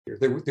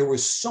here. There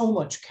was so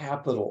much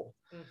capital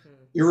Hmm.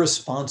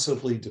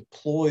 irresponsibly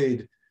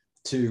deployed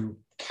to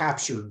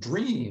capture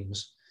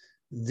dreams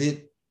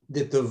that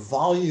the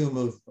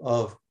volume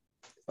of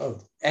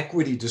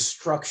equity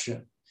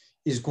destruction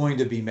is going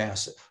to be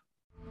massive.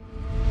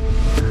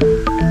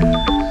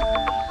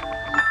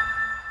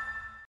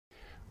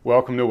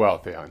 Welcome to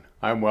Wealthion.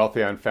 I'm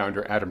Wealthion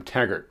founder Adam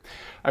Taggart.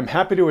 I'm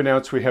happy to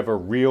announce we have a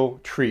real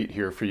treat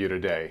here for you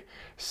today.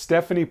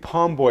 Stephanie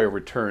Pomboy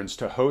returns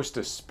to host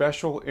a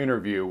special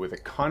interview with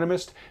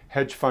economist,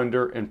 hedge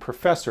funder, and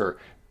professor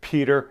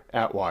Peter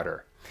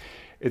Atwater.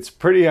 It's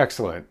pretty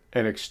excellent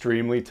and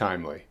extremely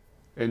timely.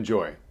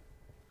 Enjoy.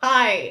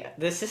 Hi,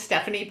 this is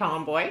Stephanie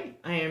Pomboy.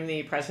 I am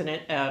the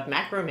president of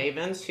Macro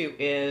Mavens, who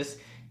is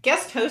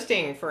guest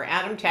hosting for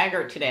Adam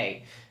Taggart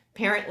today.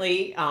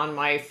 Apparently, on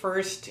my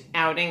first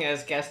outing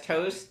as guest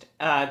host,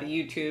 the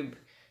YouTube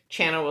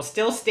channel was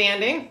still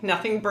standing,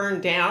 nothing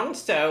burned down,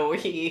 so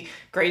he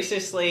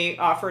graciously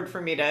offered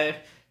for me to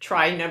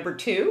try number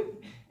two.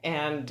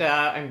 And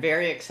I'm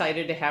very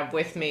excited to have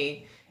with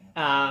me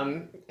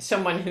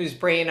someone whose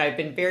brain I've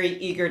been very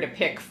eager to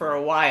pick for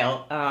a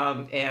while,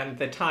 and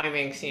the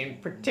timing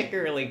seemed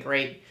particularly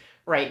great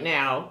right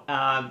now,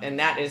 and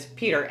that is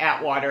Peter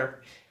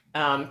Atwater.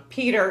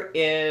 Peter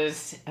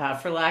is,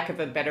 for lack of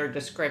a better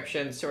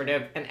description, sort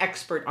of an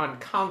expert on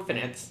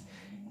confidence,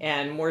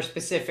 and more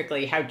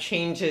specifically, how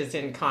changes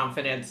in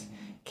confidence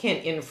can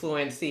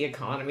influence the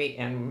economy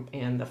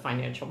and the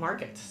financial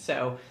markets.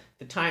 So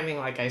the timing,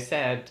 like I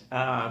said,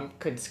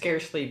 could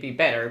scarcely be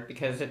better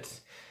because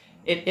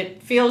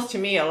it feels to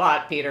me a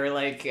lot, Peter,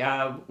 like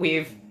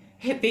we've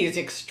hit these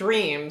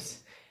extremes.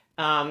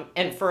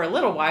 And for a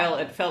little while,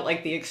 it felt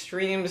like the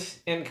extremes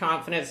in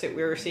confidence that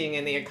we were seeing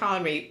in the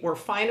economy were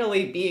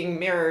finally being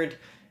mirrored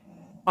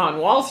on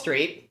Wall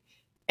Street.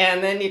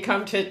 And then you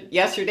come to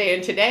yesterday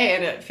and today,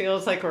 and it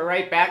feels like we're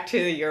right back to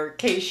your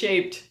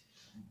K-shaped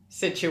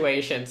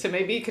situation. So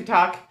maybe you could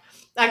talk,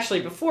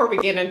 actually, before we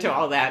get into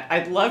all that,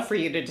 I'd love for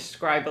you to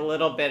describe a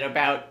little bit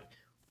about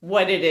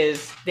what it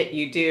is that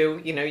you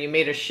do. You know, you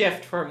made a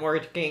shift from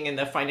working in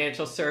the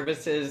financial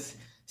services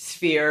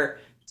sphere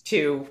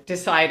to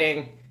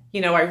deciding,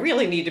 I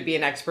really need to be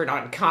an expert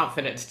on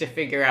confidence to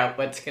figure out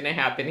what's going to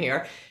happen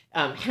here.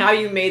 How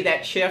you made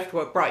that shift,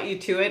 what brought you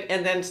to it,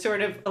 and then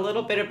sort of a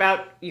little bit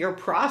about your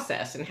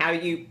process and how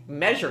you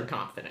measure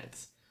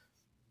confidence.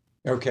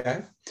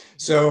 Okay,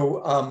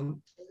 so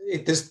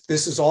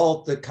this is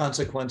all the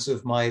consequence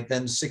of my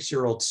then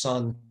 6-year-old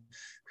son,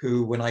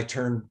 who, when I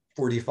turned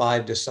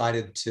 45,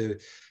 decided to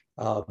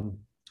um,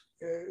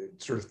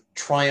 sort of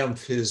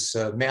triumph his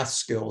math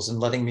skills and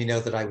letting me know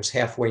that I was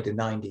halfway to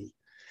 90.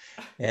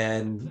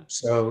 And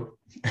so,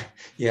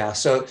 yeah,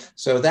 so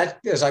that,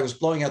 as I was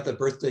blowing out the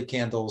birthday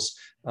candles,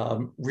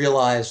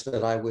 realized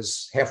that I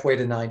was halfway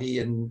to 90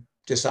 and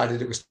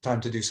decided it was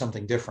time to do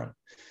something different.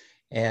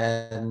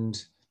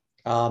 And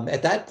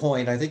at that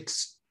point, I think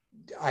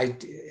I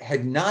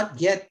had not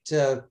yet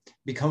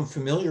become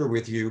familiar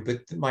with you,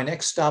 but my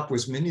next stop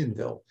was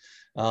Minionville,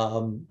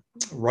 um,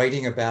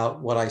 writing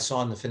about what I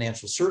saw in the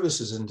financial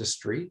services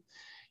industry.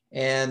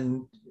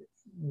 And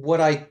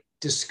what I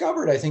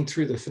discovered, I think,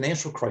 through the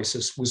financial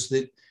crisis was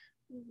that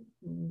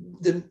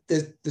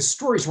the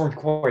stories weren't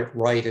quite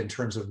right in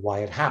terms of why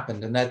it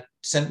happened. And that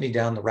sent me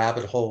down the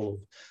rabbit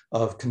hole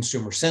of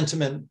consumer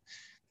sentiment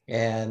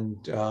and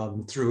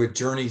through a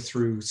journey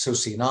through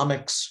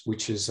socioeconomics,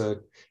 which is a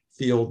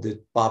field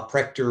that Bob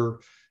Prechter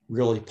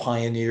really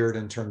pioneered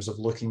in terms of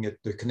looking at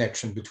the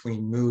connection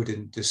between mood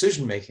and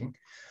decision making.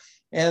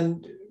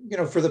 And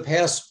for the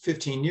past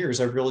 15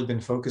 years, I've really been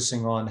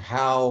focusing on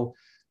how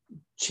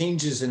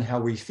changes in how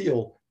we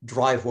feel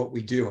drive what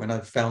we do. And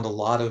I've found a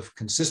lot of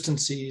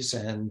consistencies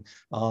and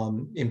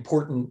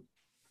important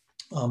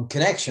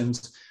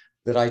connections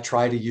that I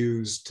try to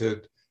use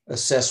to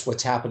assess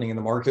what's happening in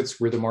the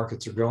markets, where the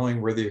markets are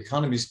going, where the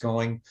economy's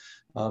going,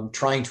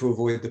 trying to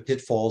avoid the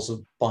pitfalls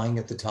of buying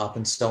at the top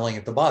and selling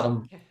at the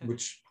bottom,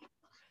 which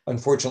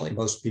unfortunately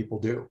most people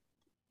do.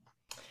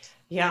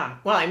 Yeah,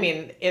 well, I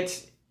mean,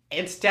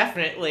 it's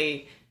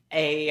definitely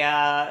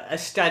a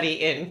study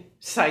in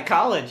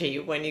psychology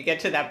when you get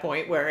to that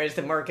point, whereas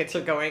the markets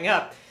are going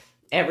up,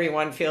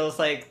 everyone feels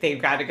like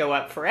they've got to go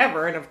up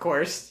forever, and of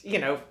course,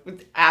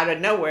 out of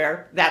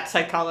nowhere, that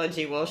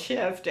psychology will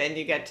shift, and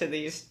you get to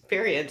these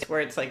periods where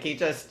it's like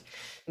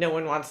no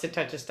one wants to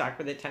touch a stock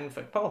with a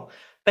 10-foot pole.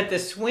 But the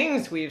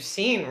swings we've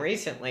seen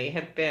recently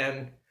have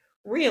been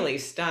really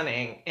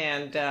stunning,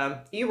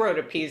 and you wrote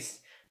a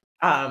piece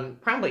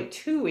probably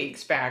 2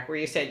 weeks back where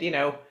you said,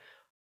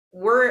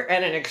 we're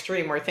at an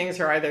extreme where things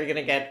are either going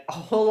to get a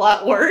whole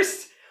lot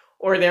worse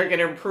or they're going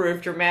to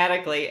improve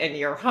dramatically. And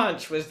your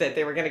hunch was that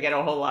they were going to get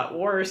a whole lot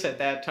worse at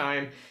that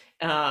time.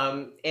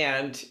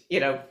 And,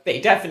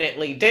 they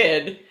definitely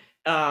did.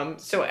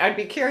 So I'd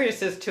be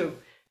curious as to,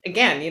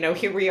 again,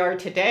 here we are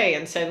today,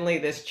 and suddenly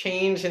this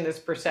change in this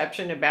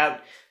perception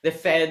about the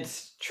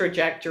Fed's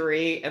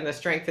trajectory and the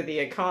strength of the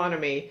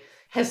economy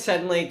has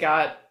suddenly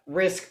got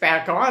risk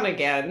back on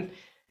again.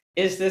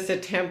 Is this a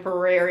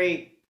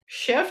temporary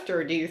shift,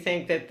 or do you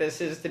think that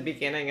this is the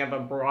beginning of a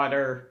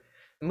broader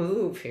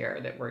move here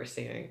that we're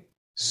seeing?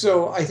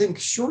 So I think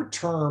short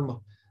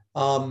term,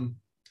 um,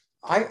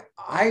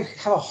 I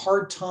have a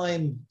hard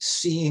time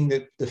seeing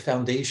that the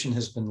foundation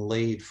has been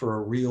laid for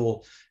a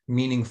real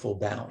meaningful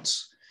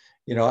bounce.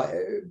 You know,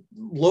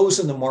 lows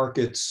in the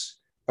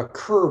markets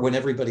occur when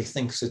everybody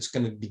thinks it's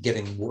going to be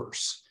getting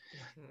worse.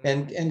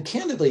 Mhm. And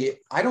candidly,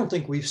 I don't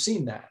think we've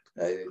seen that.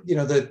 You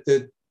know,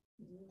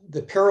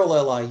 the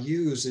parallel I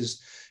use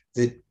is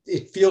that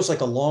it feels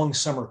like a long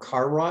summer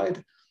car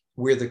ride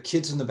where the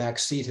kids in the back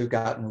seat have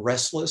gotten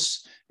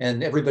restless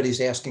and everybody's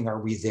asking,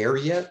 "Are we there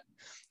yet?"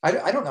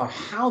 I don't know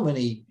how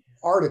many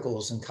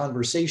articles and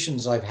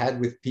conversations I've had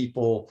with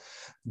people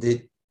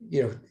that,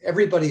 you know,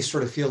 everybody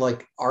sort of feel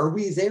like, "Are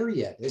we there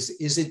yet?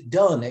 Is it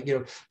done?" You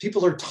know,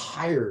 people are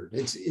tired.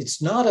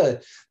 It's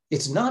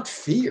not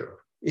fear,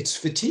 it's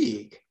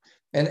fatigue.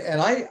 And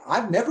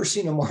I've never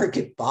seen a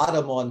market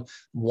bottom on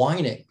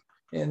whining,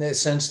 in the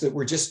sense that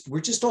we're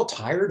just all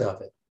tired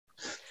of it.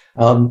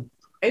 Um,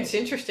 It's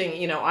interesting,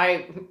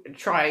 I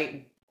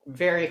try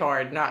very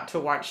hard not to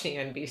watch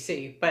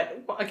CNBC,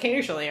 but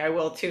occasionally I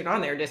will tune on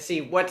there to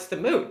see what's the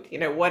mood.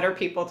 What are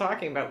people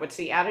talking about? What's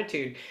the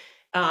attitude?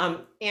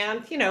 And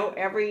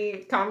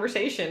every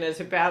conversation is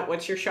about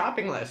what's your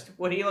shopping list?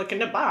 What are you looking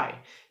to buy?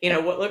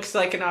 What looks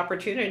like an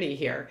opportunity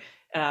here?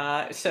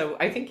 So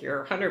I think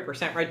you're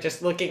 100% right,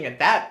 just looking at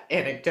that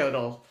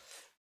anecdotal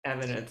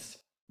evidence.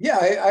 yeah,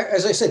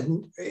 as I said,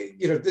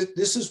 you know,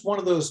 this is one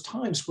of those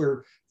times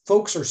where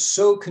folks are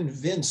so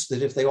convinced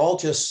that if they all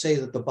just say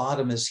that the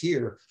bottom is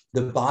here,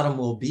 the bottom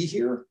will be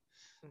here.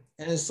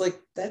 And it's like,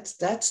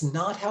 that's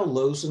not how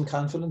lows in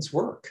confidence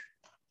work.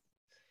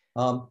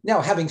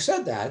 Now, having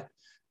said that,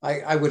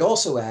 I would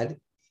also add,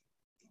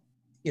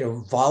 you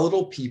know,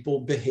 volatile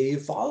people behave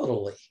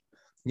volatilely.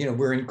 You know,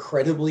 we're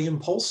incredibly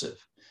impulsive.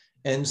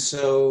 And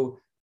so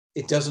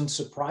it doesn't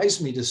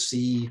surprise me to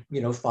see,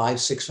 you know,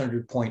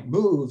 500-600 point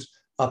moves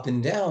up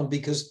and down,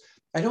 because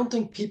I don't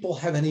think people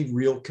have any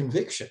real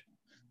conviction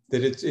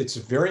that it's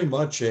very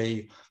much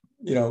a,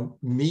 you know,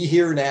 me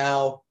here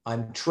now,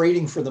 I'm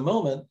trading for the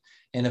moment.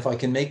 And if I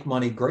can make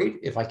money, great.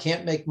 If I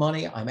can't make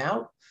money, I'm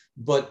out.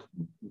 But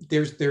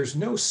there's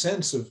no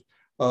sense of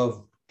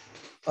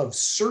of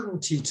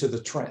certainty to the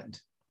trend.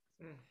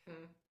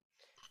 Mhm.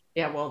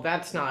 Yeah, well,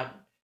 that's not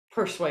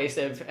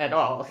persuasive at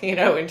all,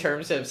 in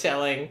terms of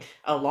selling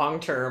a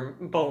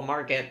long-term bull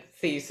market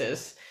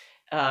thesis.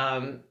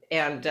 And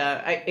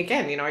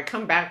again, I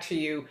come back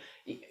to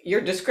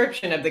your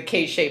description of the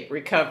K-shaped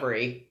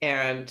recovery,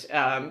 and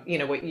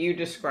what you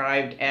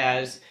described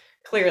as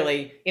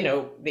clearly,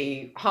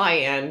 the high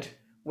end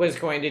was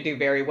going to do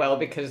very well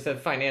because the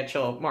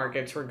financial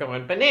markets were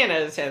going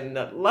bananas, and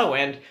the low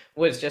end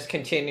was just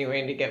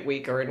continuing to get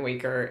weaker and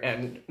weaker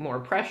and more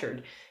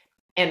pressured.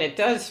 And it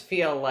does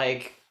feel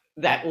like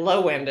that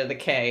low end of the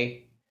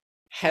K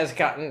has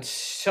gotten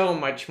so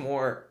much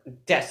more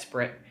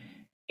desperate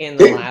in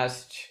the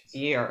last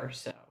year or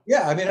so.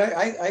 Yeah, I mean,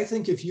 I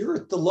think if you're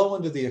at the low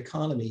end of the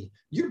economy,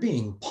 you're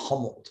being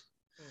pummeled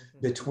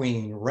Mhm.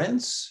 between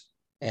rents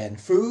and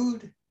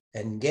food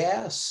and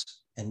gas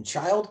and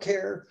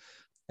childcare.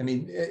 I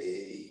mean,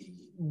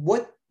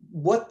 what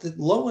the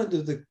low end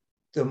of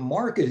the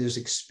market is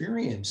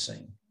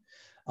experiencing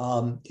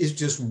is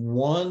just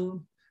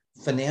one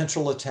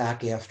financial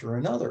attack after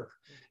another.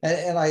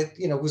 And I,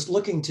 you know, was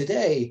looking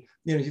today.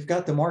 You know, you've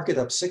got the market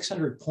up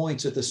 600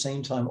 points at the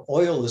same time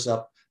oil is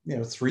up, you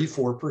know,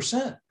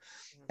 3-4%.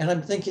 And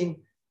I'm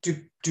thinking, do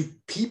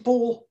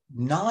people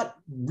not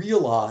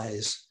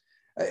realize?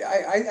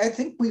 I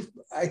think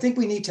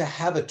we need to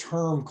have a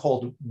term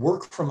called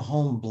work from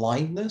home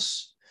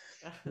blindness,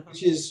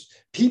 which is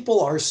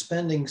people are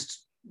spending,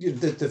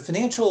 the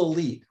financial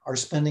elite are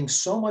spending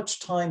so much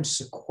time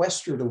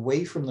sequestered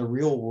away from the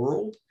real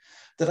world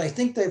that I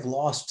think they've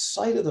lost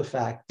sight of the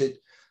fact that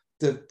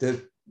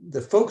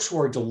the folks who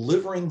are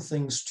delivering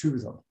things to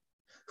them,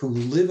 who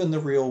live in the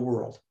real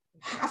world,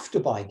 have to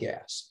buy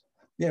gas.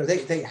 You know,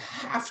 they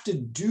have to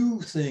do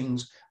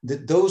things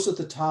that those at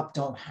the top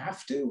don't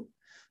have to.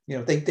 You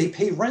know, they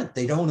pay rent,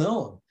 they don't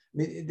own. I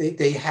mean,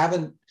 they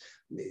haven't.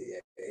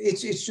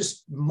 It's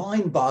just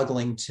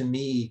mind-boggling to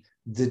me,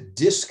 the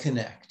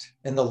disconnect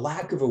and the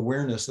lack of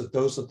awareness that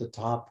those at the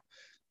top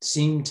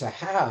seem to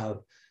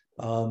have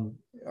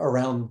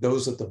around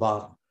those at the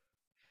bottom.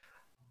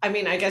 I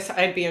mean, I guess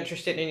I'd be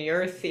interested in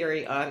your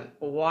theory on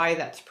why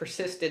that's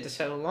persisted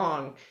so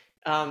long.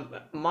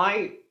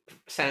 My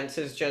sense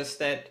is just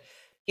that,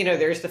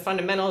 there's the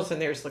fundamentals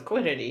and there's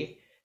liquidity.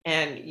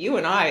 And you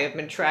and I have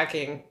been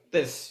tracking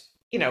this,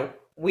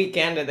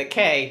 weekend of the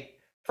K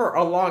for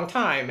a long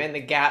time, and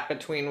the gap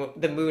between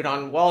the mood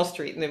on Wall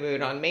Street and the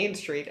mood on Main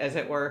Street, as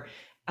it were.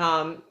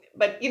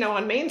 But,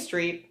 on Main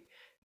Street,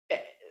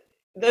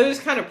 those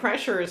kind of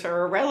pressures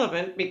are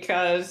irrelevant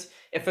because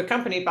if a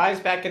company buys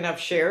back enough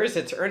shares,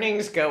 its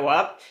earnings go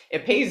up,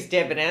 it pays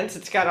dividends,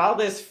 it's got all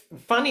this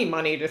funny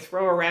money to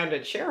throw around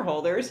at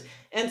shareholders,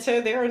 and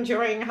so they're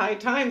enjoying high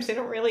times. They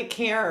don't really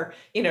care,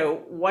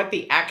 what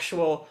the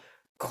actual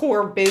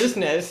core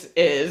business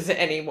is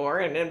anymore.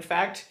 And in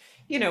fact,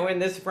 in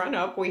this run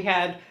up, we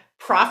had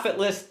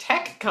profitless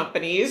tech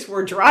companies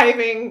were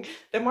driving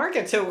the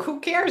market. So who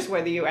cares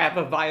whether you have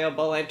a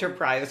viable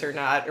enterprise or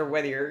not, or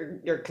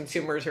whether your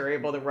consumers are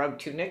able to rub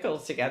two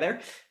nickels together?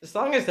 As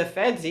long as the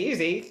Fed's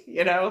easy,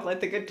 let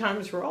the good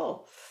times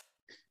roll.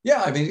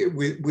 Yeah, I mean,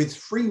 with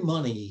free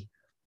money,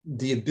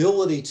 the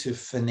ability to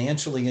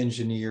financially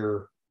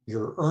engineer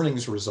your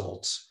earnings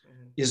results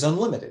is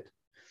unlimited.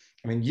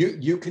 I mean,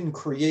 you can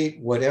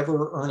create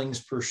whatever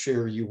earnings per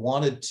share you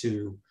wanted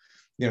to,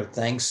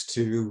 thanks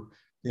to,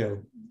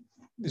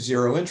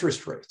 zero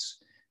interest rates.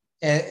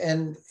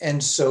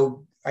 And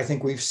so I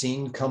think we've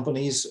seen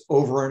companies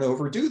over and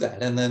over do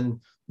that. And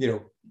then,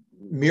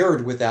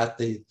 mirrored with that,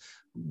 the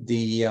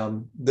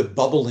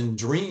bubble in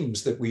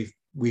dreams that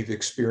we've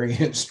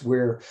experienced,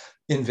 where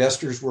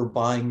investors were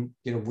buying,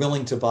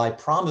 willing to buy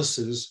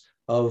promises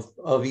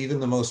of even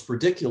the most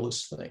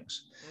ridiculous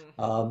things.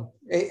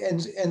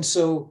 And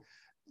so,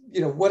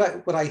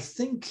 what I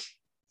think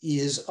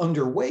is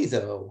underway,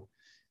 though,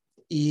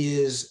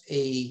 is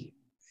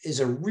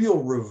a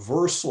real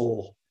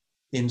reversal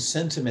in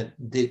sentiment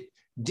that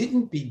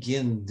didn't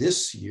begin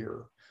this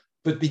year,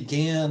 but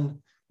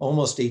began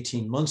almost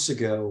 18 months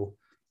ago,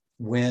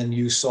 when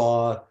you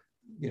saw,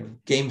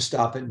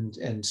 GameStop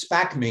and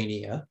SPAC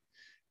mania,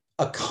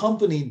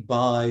 accompanied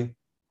by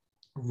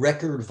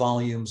record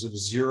volumes of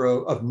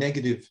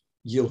negative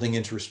yielding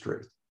interest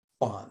rate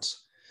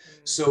bonds.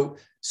 So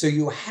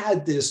you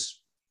had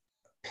this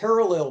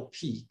parallel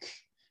peak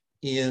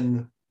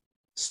in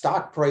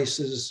stock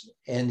prices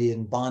and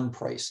in bond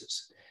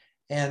prices.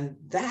 And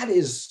that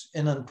is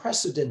an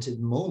unprecedented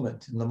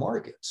moment in the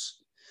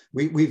markets.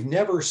 We've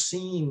never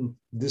seen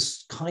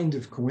this kind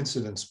of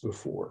coincidence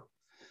before.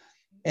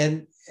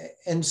 And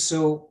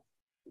so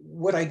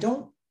what I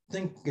don't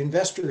think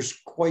investors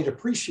quite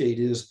appreciate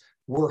is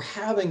we're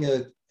having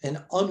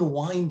an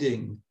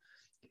unwinding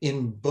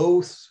in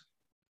both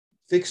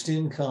fixed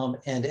income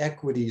and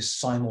equities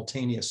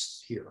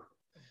simultaneous here.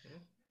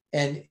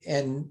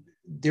 And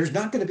there's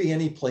not going to be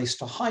any place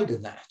to hide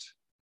in that.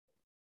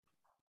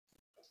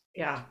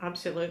 Yeah,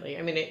 absolutely.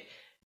 I mean,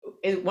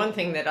 one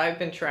thing that I've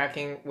been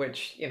tracking,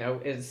 which,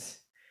 is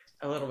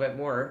a little bit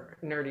more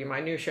nerdy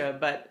minutia,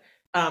 but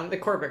the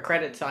corporate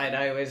credit side,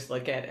 I always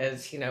look at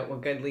as, a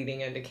good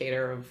leading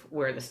indicator of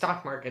where the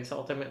stock market's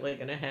ultimately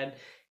going to head.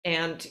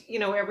 And,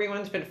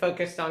 everyone's been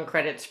focused on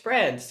credit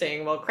spreads,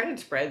 saying, well, credit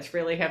spreads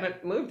really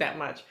haven't moved that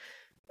much.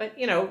 But,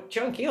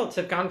 junk yields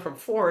have gone from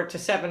 4 to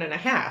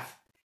 7.5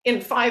 in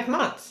 5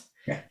 months.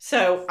 Yeah.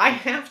 So I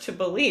have to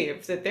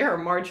believe that there are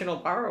marginal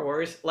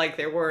borrowers, like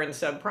there were in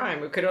subprime,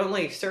 who could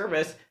only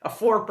service a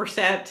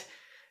 4%,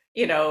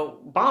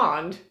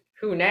 bond,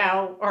 who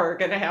now are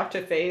going to have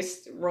to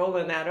face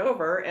rolling that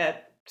over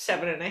at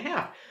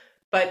 7.5.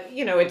 But,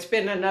 it's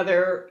been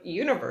another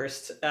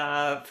universe.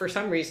 For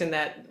some reason,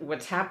 that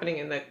what's happening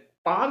in the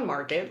bond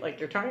market, like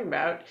you're talking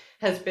about,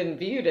 has been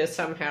viewed as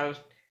somehow,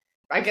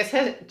 I guess,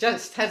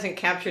 just hasn't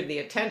captured the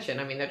attention.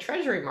 I mean, the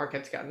treasury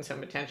market's gotten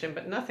some attention,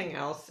 but nothing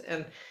else.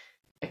 And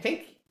I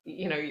think,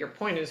 your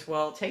point is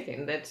well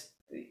taken. That's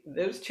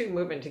those two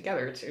moving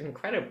together. It's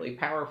incredibly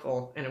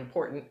powerful and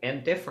important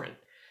and different.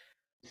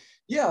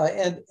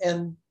 Yeah,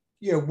 and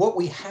what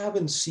we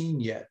haven't seen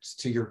yet,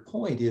 to your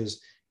point,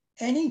 is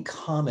any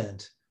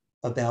comment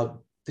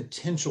about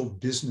potential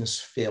business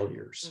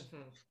failures.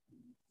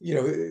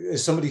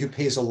 As somebody who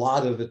pays a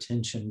lot of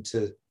attention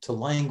to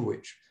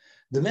language,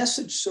 the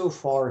message so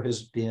far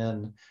has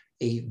been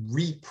a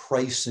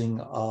repricing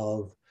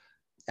of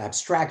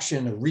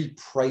abstraction, a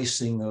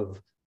repricing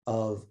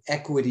of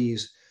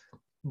equities,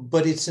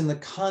 but it's in the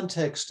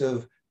context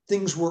of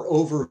things were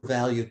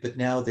overvalued, but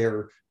now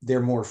they're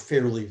more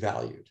fairly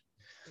valued.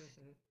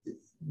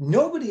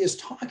 Nobody is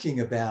talking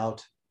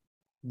about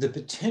the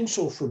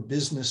potential for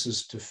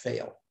businesses to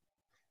fail,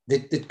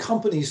 that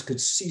companies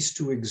could cease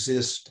to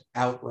exist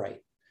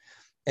outright.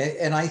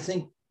 And I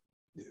think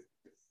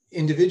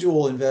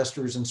individual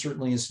investors and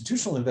certainly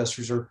institutional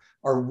investors are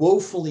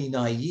woefully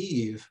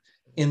naive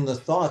in the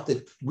thought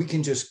that we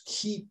can just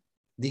keep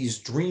these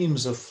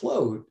dreams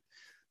afloat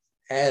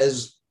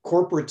as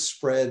corporate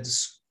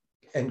spreads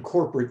and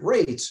corporate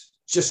rates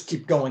just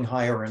keep going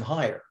higher and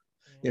higher.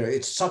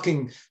 It's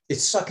sucking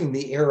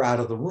the air out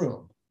of the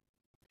room.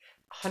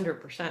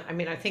 100%. I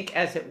mean, I think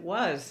as it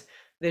was,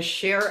 the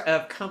share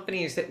of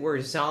companies that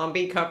were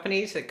zombie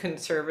companies that couldn't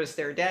service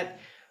their debt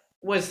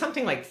was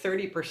something like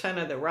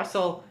 30% of the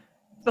Russell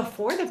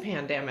before the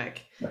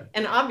pandemic. Right.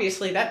 And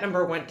obviously that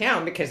number went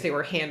down because they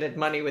were handed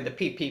money with the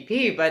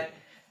PPP. But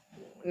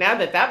now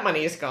that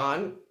money is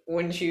gone,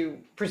 wouldn't you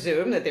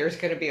presume that there's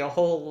going to be a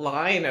whole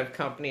line of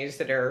companies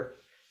that are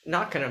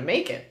not going to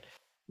make it?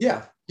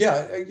 Yeah.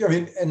 I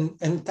mean,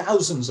 and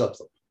thousands of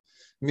them.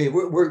 I mean,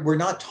 we're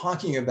not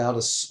talking about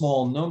a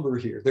small number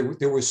here.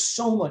 There was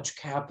so much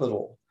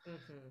capital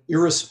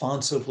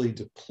irresponsibly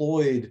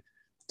deployed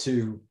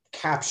to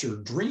capture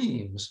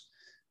dreams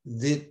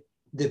that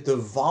the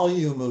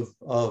volume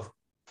of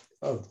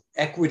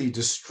equity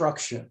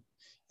destruction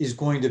is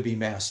going to be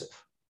massive.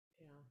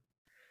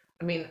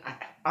 I mean,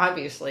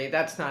 obviously,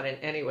 that's not in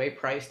any way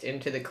priced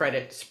into the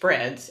credit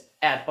spreads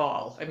at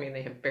all. I mean,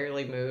 they have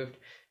barely moved.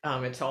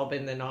 It's all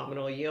been the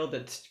nominal yield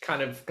that's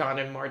kind of gone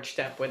in March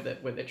step with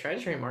the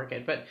Treasury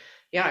market. But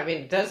yeah, I mean,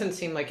 it doesn't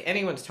seem like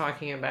anyone's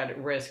talking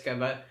about risk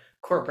of a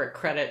corporate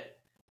credit,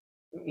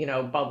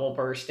 bubble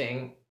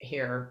bursting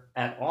here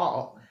at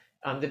all.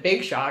 The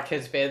big shock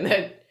has been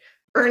that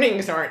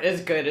earnings aren't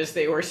as good as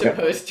they were Yeah.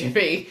 supposed to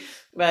be.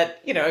 But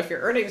if your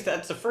earnings,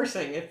 that's the first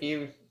thing. If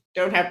you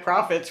don't have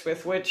profits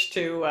with which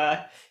to,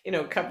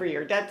 cover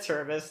your debt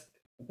service,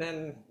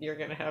 then you're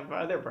going to have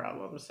other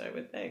problems, I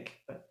would think.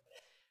 But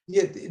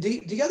Yeah,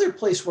 the other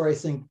place where I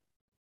think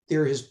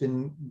there has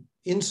been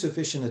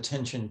insufficient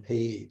attention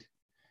paid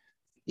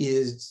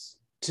is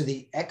to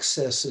the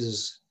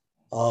excesses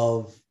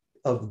of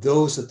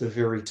those at the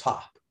very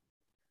top.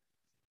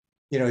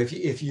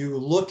 If you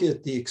look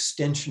at the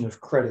extension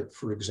of credit,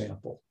 for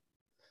example,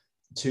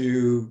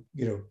 to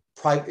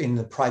in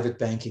the private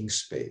banking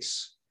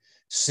space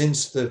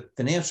since the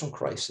financial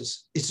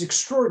crisis, it's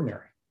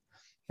extraordinary.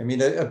 I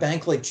mean, a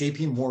bank like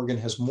JP Morgan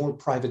has more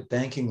private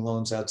banking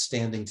loans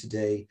outstanding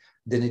today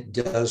than it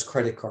does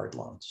credit card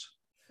loans.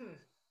 hmm.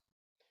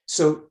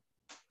 So,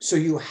 so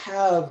you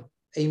have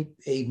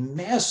a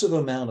massive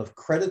amount of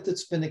credit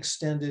that's been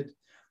extended.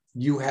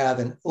 You have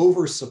an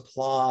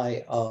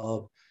oversupply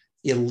of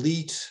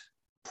elite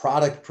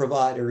product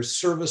providers,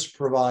 service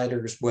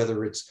providers,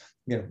 whether it's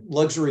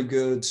luxury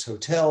goods,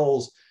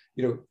 hotels.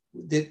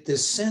 The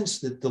sense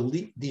that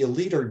the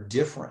elite are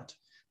different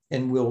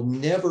and will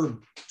never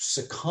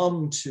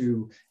succumb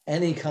to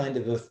any kind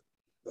of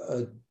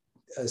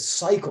a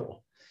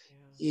cycle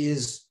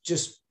is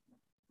just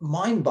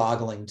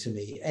mind-boggling to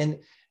me.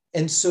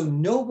 And so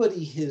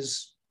nobody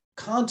has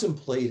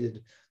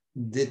contemplated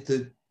that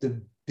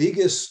the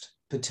biggest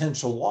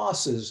potential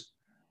losses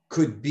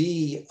could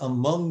be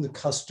among the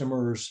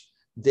customers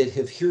that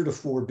have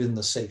heretofore been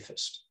the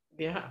safest.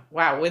 Yeah.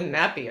 Wow. Wouldn't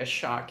that be a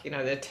shock? The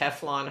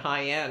Teflon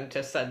high end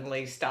to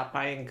suddenly stop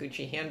buying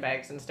Gucci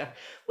handbags and stuff.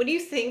 What do you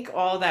think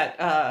all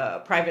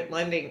that private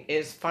lending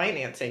is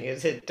financing?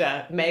 Is it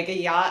mega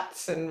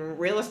yachts and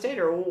real estate,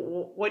 or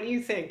what do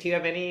you think? Do you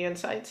have any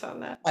insights on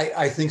that?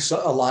 I think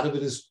so. A lot of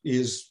it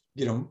is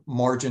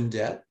margin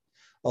debt.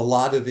 A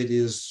lot of it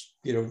is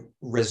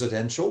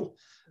residential.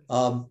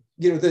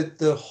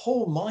 The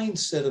whole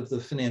mindset of the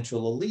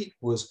financial elite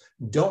was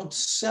don't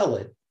sell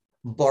it,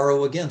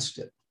 borrow against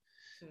it.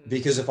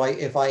 Because if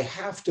I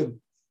have to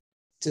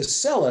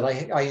sell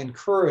it, I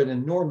incur an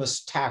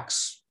enormous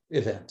tax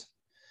event.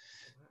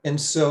 And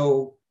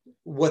so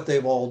what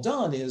they've all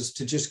done is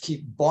to just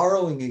keep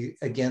borrowing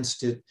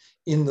against it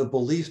in the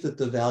belief that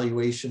the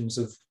valuations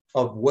of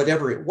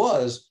whatever it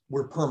was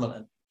were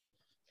permanent.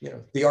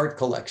 The art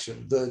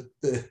collection,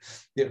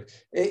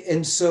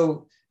 and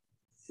so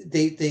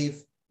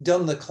they've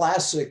done the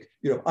classic,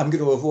 I'm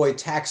going to avoid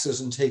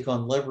taxes and take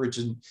on leverage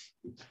and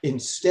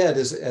instead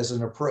as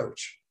an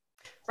approach.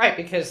 Right,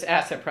 because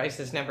asset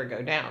prices never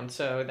go down,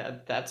 so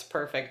that's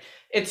perfect.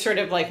 It's sort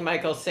of like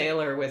Michael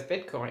Saylor with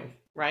Bitcoin,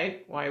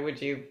 right? Why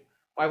wouldn't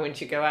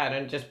you go out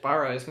and just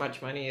borrow as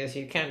much money as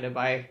you can to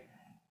buy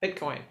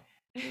Bitcoin?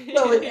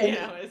 Well, You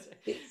know, it's,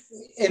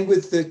 and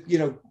with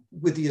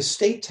the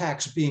estate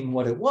tax being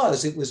what it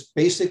was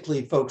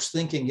basically folks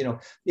thinking,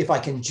 if I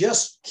can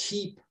just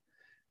keep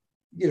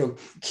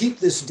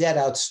this debt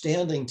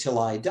outstanding till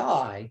I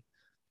die,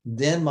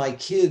 then my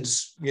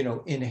kids,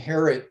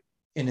 inherit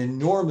an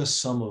enormous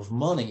sum of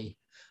money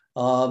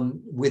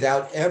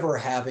without ever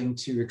having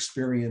to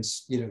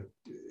experience,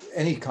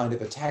 any kind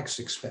of a tax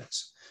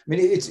expense. I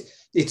mean,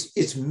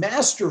 it's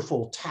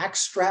masterful tax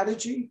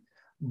strategy,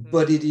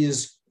 but it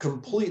is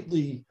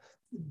completely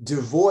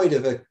devoid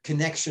of a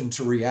connection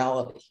to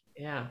reality.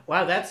 yeah.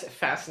 Wow, that's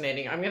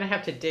fascinating. I'm gonna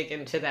have to dig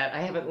into that.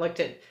 I haven't looked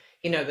at,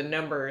 the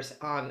numbers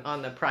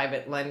on the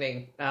private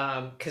lending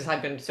because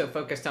I've been so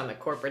focused on the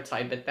corporate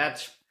side, but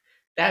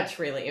that's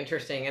really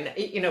interesting.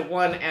 And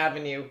one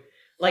avenue,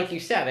 like you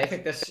said, I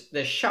think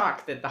the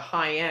shock that the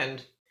high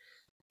end,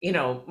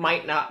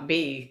 might not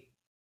be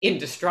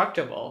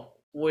indestructible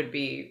would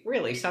be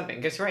really something.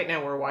 Because right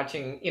now we're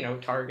watching,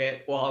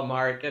 Target,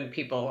 Walmart, and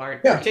people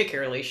aren't Yeah.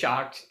 particularly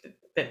shocked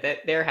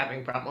that they're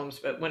having problems.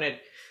 But when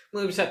it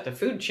moves up the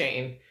food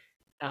chain,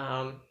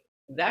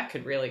 that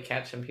could really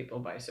catch some people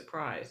by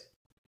surprise.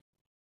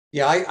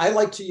 Yeah, I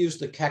like to use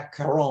the CAC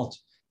 40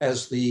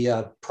 as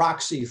the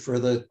proxy for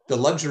the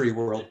luxury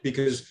world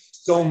because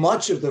so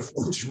much of the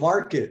French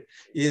market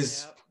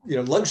is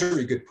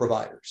luxury good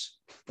providers.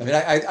 I mean,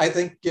 I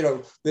think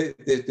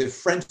the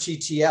French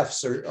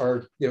ETFs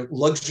are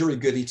luxury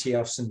good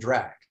ETFs in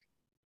drag.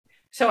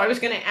 So I was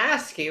going to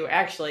ask you,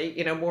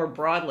 actually, more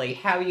broadly,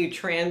 how you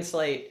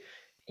translate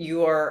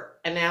your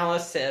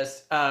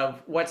analysis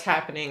of what's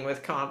happening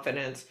with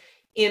confidence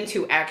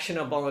into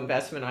actionable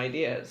investment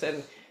ideas.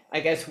 And I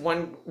guess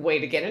one way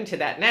to get into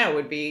that now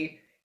would be,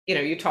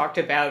 you talked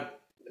about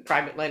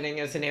private lending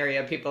as an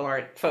area people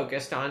aren't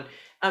focused on.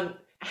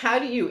 How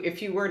do you,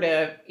 if you were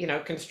to,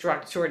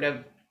 construct sort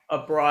of a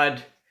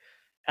broad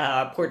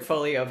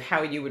portfolio of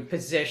how you would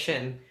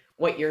position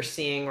what you're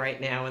seeing right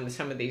now and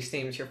some of these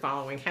themes you're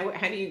following?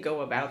 How do you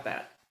go about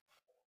that?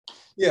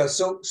 Yeah,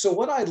 so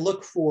what I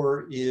look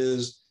for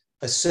is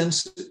a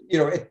sense,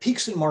 at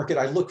peaks in market,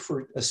 I look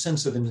for a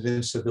sense of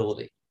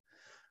invincibility,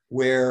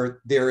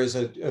 where there is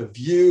a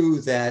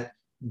view that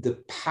the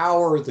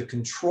power, the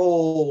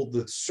control,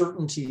 the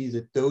certainty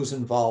that those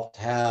involved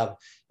have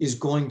is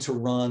going to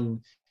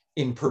run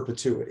in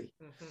perpetuity.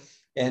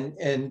 Mm-hmm.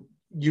 And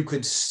you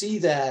could see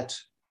that,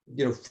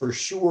 for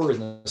sure in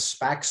the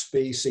SPAC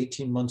space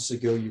 18 months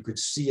ago. You could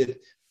see it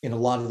in a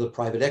lot of the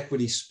private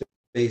equity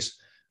space.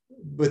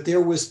 But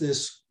there was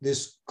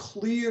this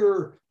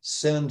clear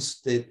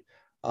sense that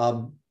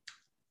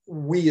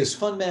we as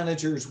fund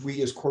managers,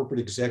 we as corporate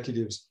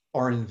executives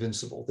are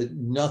invincible, that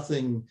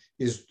nothing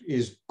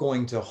is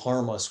going to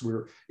harm us.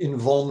 We're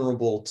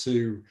invulnerable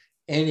to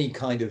any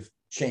kind of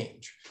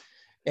change.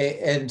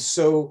 And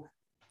so,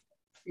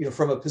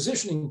 from a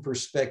positioning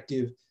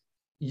perspective,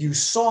 you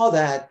saw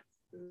that,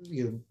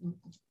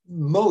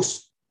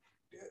 most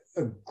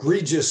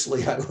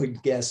egregiously, I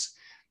would guess,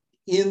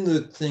 in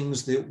the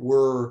things that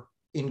were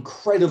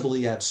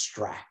incredibly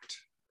abstract,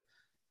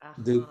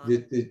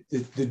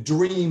 the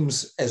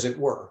dreams, as it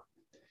were.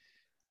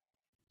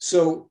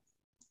 So,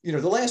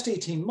 the last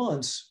 18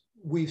 months,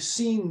 we've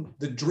seen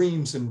the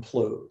dreams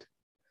implode.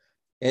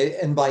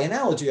 And by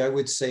analogy, I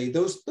would say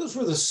those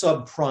were the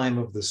subprime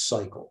of the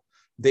cycle.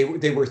 They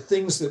were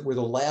things that were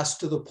the last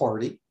to the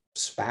party,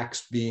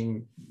 SPACs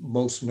being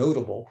most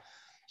notable,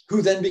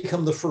 who then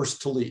become the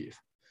first to leave.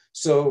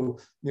 So,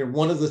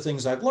 one of the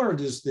things I've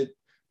learned is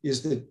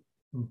that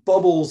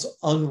bubbles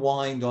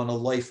unwind on a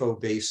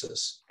LIFO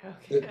basis.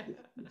 Okay.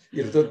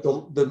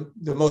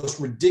 The most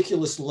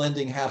ridiculous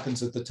lending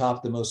happens at the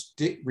top, the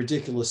most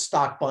ridiculous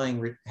stock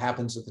buying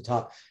happens at the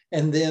top.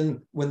 And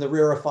then when the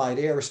rarefied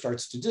air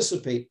starts to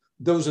dissipate,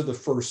 those are the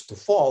first to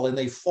fall, and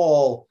they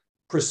fall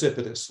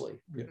precipitously.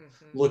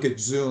 Look at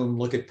Zoom,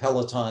 look at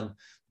Peloton.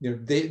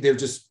 They're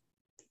just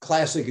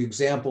classic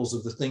examples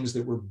of the things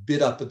that were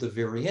bid up at the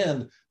very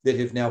end that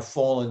have now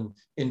fallen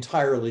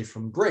entirely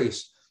from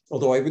grace.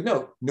 Although I would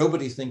note,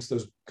 nobody thinks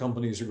those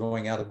companies are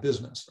going out of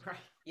business. Right,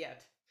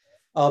 yet.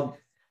 But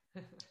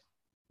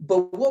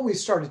what we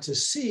started to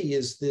see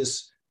is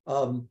this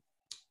sort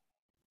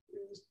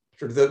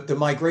of the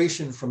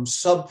migration from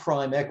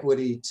subprime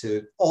equity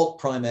to alt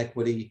prime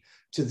equity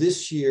to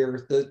this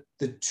year,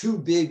 the too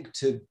big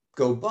to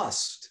go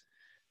bust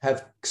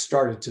have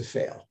started to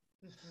fail.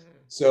 Mm-hmm.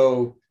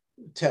 So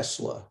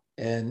Tesla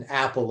and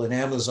Apple and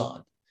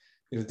Amazon,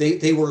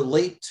 they were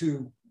late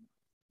to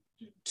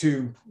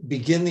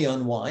begin the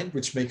unwind,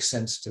 which makes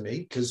sense to me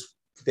because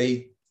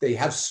they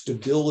have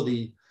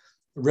stability,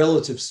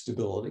 relative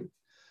stability.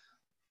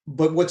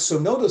 But what's so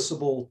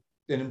noticeable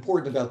and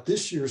important about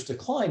this year's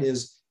decline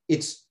is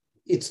it's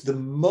the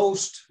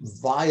most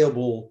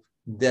viable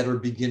that are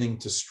beginning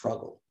to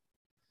struggle.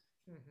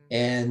 Mm-hmm.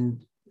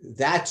 And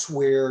that's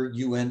where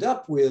you end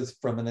up with,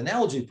 from an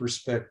analogy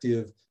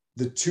perspective,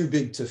 the too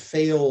big to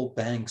fail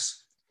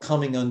banks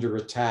coming under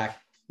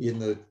attack in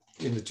the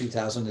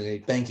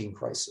 2008 banking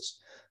crisis.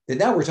 And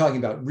now we're talking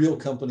about real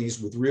companies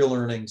with real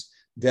earnings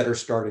that are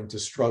starting to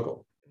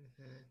struggle.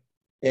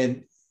 Mm-hmm.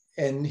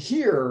 And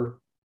here,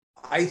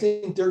 I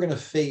think they're going to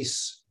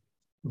face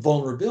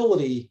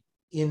vulnerability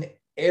in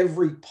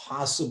every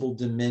possible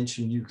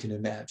dimension you can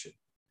imagine.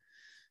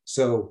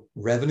 So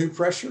revenue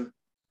pressure,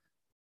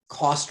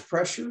 cost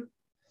pressure,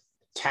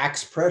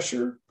 tax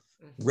pressure,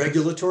 mm-hmm.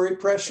 regulatory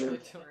pressure,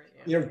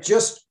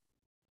 just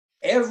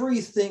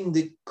everything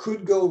that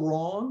could go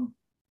wrong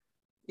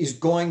is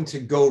going to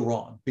go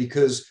wrong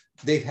because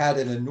they've had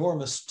an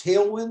enormous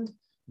tailwind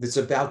that's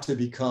about to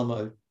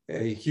become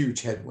a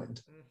huge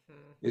headwind.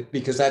 Mm-hmm.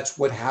 Because that's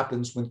what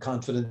happens when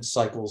confidence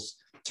cycles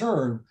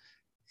turn.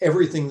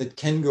 Everything that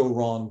can go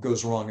wrong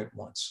goes wrong at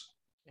once.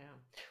 Yeah.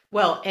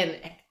 Well, and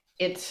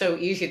it's so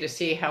easy to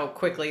see how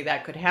quickly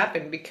that could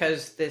happen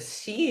because the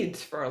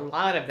seeds for a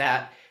lot of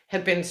that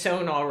have been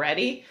sown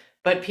already,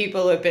 but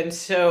people have been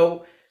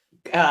so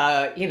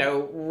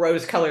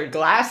rose-colored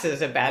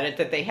glasses about it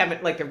that they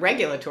haven't, like the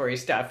regulatory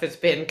stuff has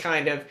been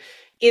kind of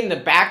in the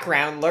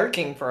background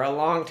lurking for a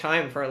long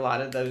time for a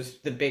lot of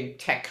the big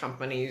tech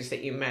companies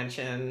that you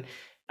mentioned.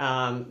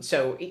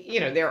 So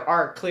there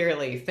are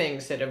clearly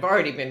things that have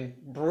already been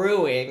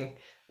brewing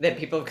that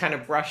people have kind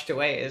of brushed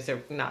away as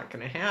they're not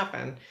going to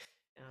happen.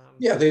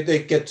 Yeah,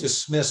 they get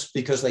dismissed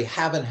because they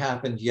haven't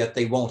happened yet.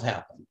 They won't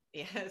happen.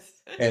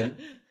 Yes.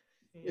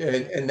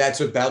 and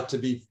that's about to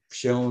be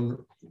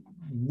shown.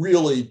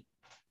 Really,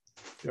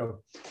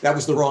 that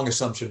was the wrong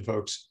assumption,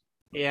 folks.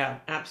 Yeah,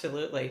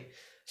 absolutely.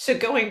 So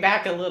going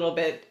back a little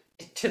bit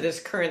to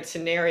this current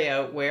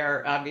scenario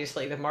where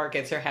obviously the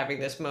markets are having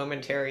this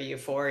momentary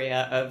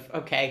euphoria of,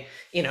 okay,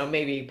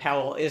 maybe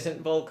Powell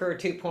isn't Volcker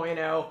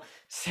 2.0,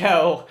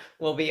 so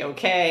we'll be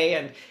okay.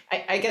 And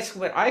I guess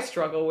what I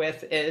struggle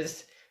with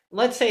is,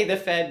 let's say the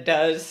Fed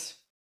does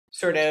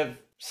sort of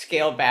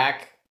scale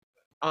back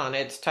on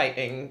its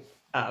tightening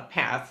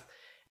path,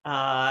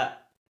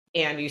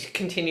 and you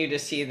continue to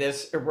see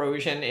this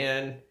erosion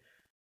in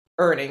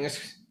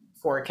earnings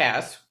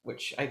forecasts,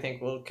 which I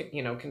think will,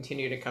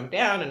 continue to come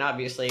down, and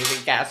obviously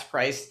the gas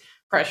price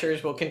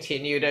pressures will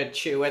continue to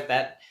chew at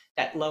that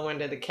low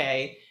end of the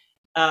K.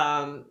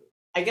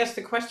 I guess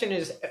the question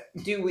is,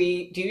 do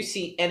you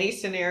see any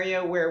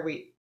scenario where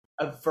we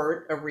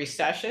avert a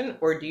recession,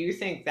 or do you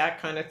think that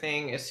kind of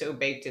thing is so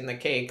baked in the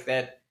cake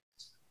that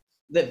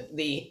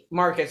the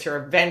markets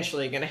are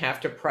eventually going to have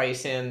to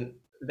price in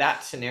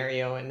that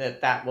scenario, and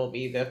that will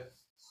be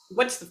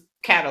what's the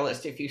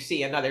catalyst if you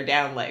see another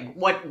down leg?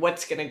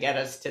 What's going to get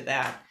us to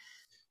that?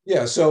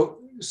 Yeah. So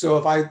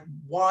if I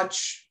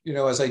watch,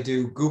 as I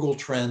do, Google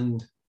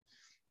Trend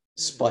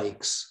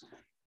spikes,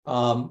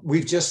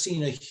 we've just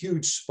seen a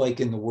huge spike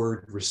in the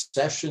word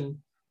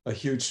recession, a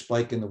huge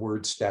spike in the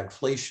word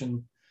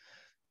stagflation.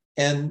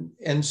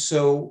 And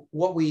so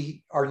what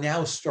we are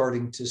now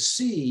starting to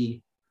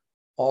see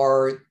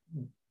are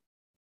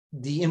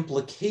the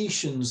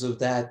implications of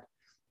that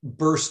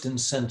burst in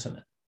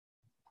sentiment.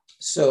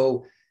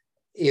 So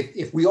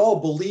if we all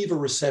believe a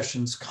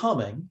recession's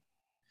coming,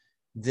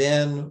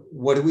 then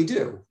what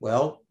do?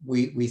 Well,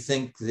 we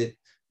think that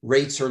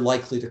rates are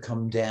likely to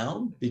come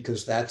down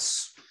because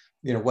that's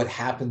what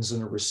happens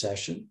in a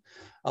recession.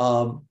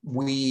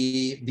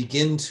 We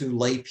begin to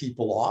lay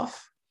people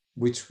off,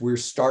 which we're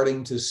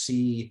starting to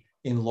see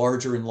in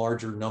larger and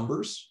larger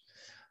numbers.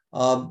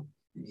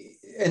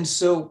 And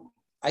so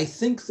I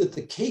think that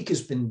the cake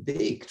has been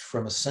baked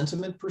from a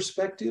sentiment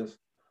perspective,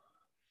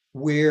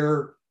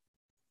 where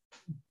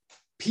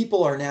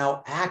people are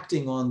now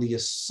acting on the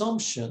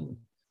assumption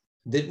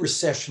that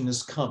recession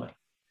is coming.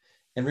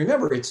 And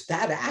remember, it's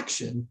that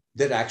action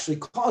that actually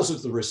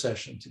causes the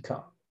recession to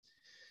come.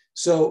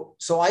 So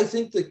I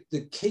think that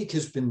the cake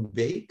has been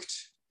baked.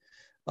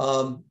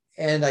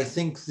 And I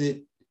think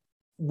that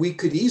we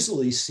could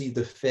easily see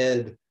the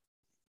Fed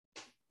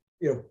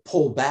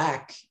pull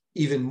back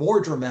even more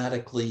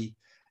dramatically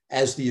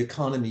as the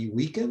economy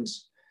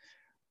weakens.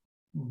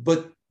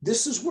 But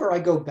this is where I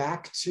go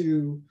back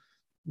to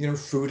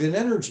food and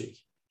energy,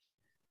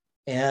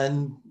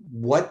 and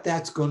what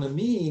that's going to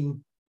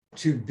mean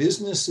to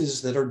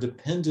businesses that are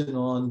dependent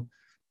on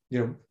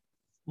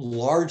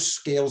large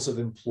scales of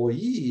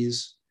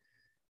employees.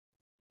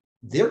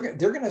 They're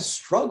going to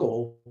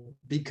struggle,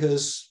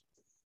 because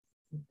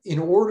in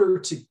order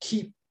to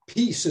keep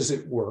peace, as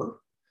it were,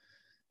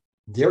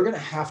 they're going to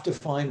have to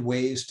find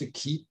ways to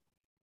keep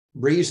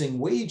raising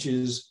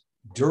wages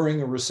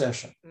during a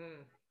recession.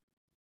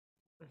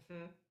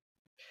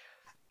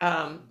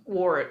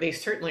 Or they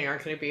certainly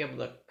aren't going to be able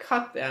to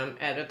cut them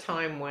at a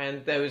time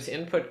when those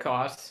input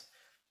costs,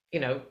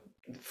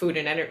 food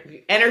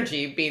and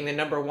energy being the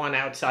number one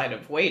outside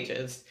of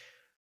wages,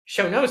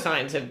 show no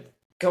signs of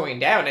going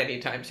down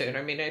anytime soon.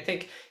 I mean, I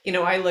think,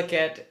 I look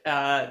at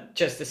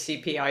just the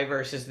CPI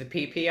versus the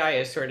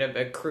PPI as sort of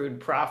a crude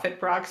profit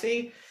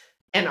proxy.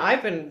 And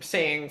I've been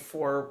saying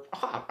for,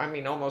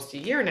 almost a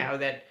year now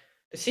that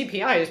the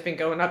CPI has been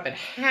going up at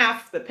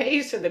half the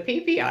pace of the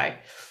PPI.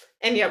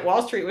 And yet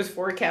Wall Street was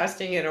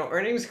forecasting,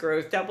 earnings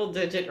growth,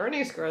 double-digit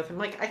earnings growth. I'm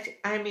like,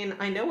 I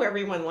know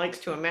everyone likes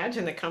to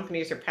imagine that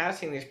companies are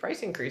passing these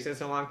price increases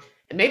along,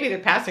 and maybe they're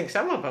passing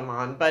some of them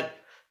on, but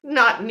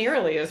not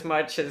nearly as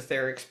much as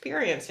they're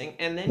experiencing.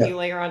 And then you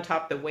layer on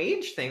top the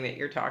wage thing that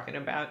you're talking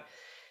about.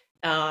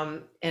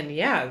 And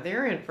yeah,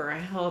 they're in for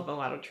a hell of a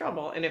lot of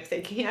trouble. And if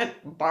they can't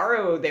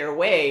borrow their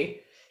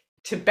way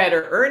to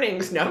better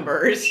earnings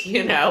numbers,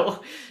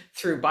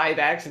 through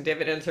buybacks and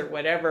dividends or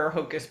whatever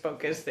hocus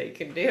pocus they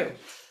can do,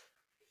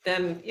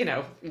 then,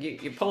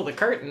 you pull the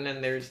curtain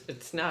and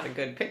it's not a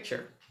good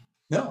picture.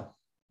 No.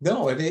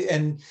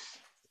 And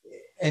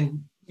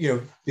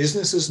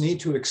businesses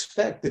need to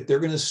expect that they're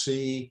going to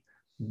see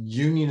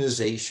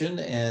unionization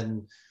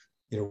and,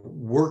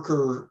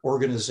 worker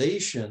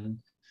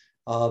organization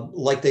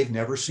like they've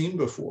never seen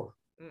before.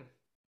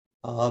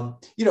 And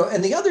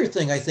the other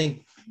thing I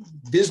think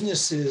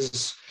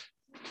businesses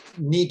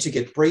need to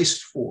get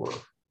braced for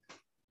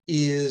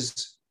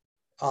is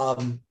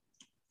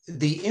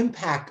the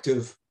impact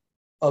of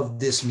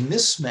this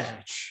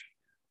mismatch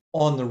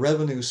on the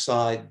revenue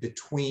side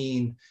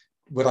between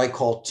what I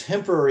call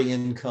temporary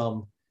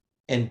income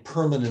and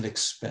permanent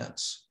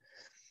expense.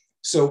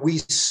 So we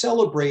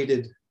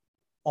celebrated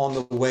on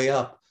the way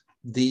up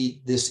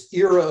this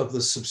era of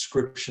the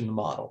subscription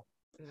model,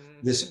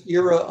 this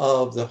era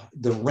of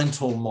the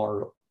rental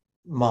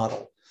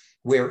model,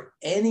 where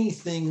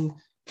anything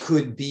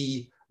could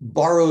be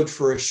borrowed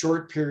for a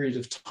short period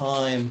of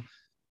time,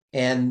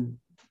 and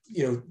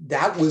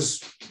that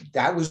was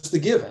the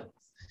given.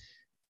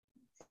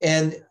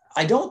 And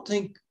I don't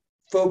think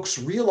folks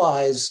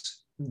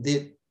realize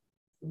that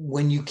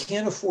when you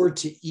can't afford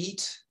to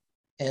eat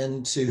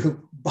and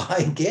to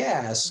buy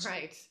gas,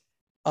 right,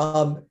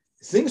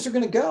 things are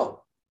going to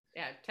go.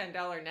 Yeah, $10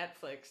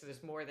 Netflix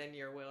is more than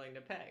you're willing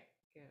to pay.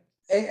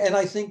 Yeah. And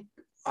I think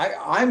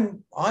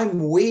I'm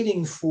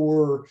waiting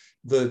for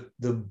the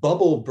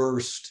bubble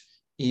burst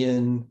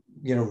in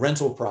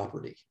rental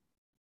property,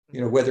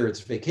 whether it's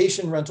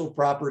vacation rental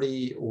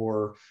property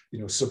or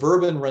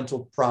suburban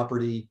rental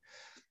property.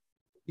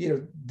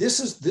 this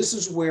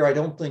is where I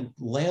don't think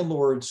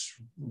landlords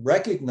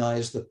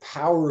recognize the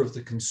power of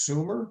the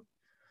consumer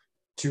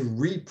to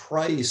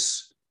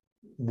reprice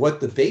what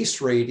the base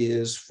rate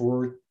is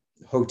for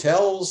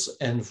hotels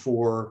and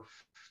for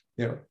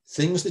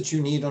things that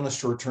you need on a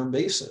short-term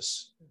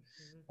basis.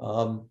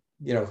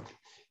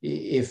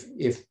 If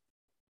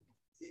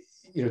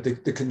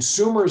the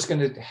consumer is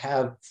going to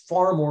have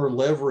far more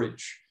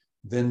leverage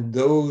than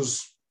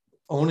those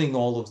owning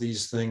all of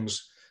these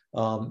things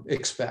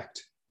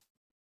expect.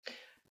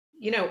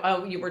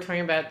 You were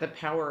talking about the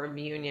power of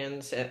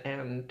unions,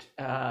 and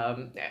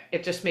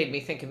it just made me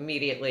think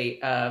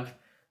immediately of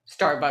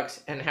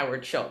Starbucks and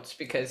Howard Schultz,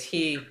 because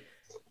he,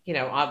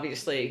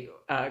 obviously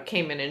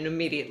came in and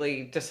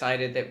immediately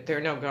decided that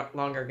they're no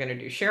longer going to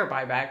do share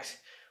buybacks,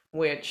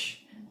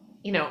 which,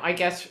 I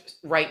guess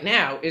right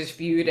now is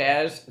viewed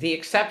as the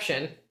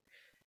exception,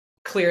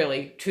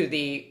 clearly, to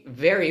the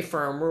very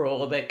firm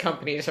rule that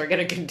companies are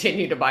going to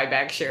continue to buy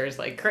back shares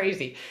like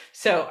crazy.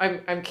 So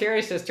I'm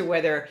curious as to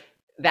whether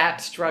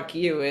that struck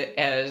you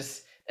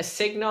as a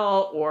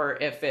signal, or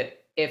if it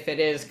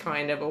is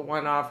kind of a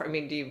one-off. I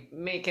mean, do you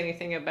make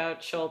anything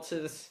about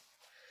Schultz's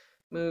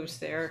moves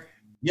there?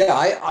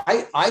 Yeah,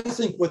 I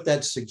think what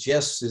that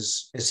suggests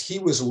is he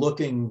was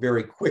looking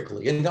very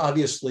quickly, and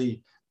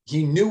obviously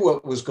he knew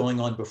what was going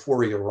on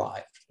before he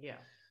arrived. Yeah.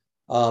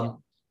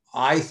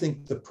 I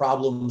think the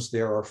problems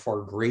there are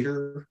far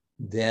greater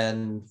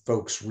than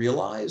folks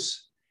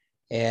realize,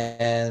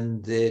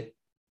 and that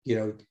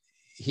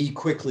he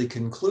quickly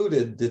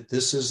concluded that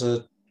this is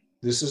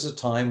a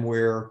time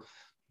where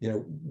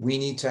we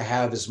need to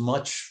have as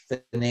much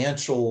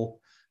financial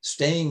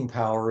staying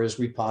power as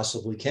we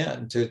possibly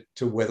can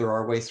to weather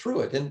our way through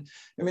it. And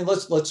I mean,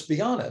 let's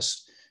be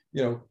honest.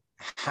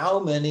 How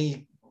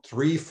many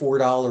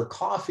 $3-4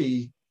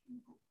 coffee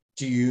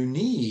do you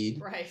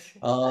need, right,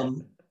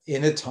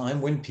 in a time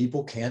when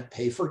people can't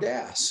pay for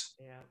gas?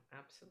 Yeah,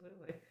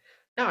 absolutely.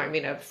 No, I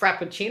mean, a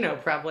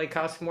Frappuccino probably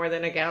costs more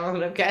than a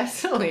gallon of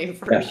gasoline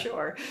for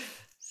sure.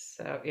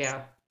 So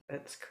yeah,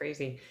 that's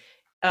crazy.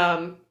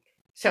 So,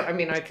 I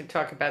mean, I could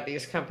talk about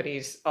these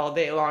companies all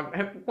day long.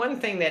 One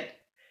thing that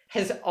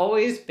has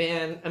always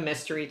been a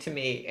mystery to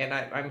me, and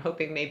I'm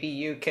hoping maybe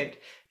you could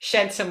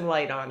shed some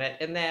light on it,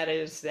 and that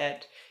is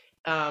that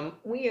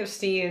we have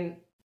seen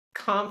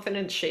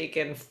confidence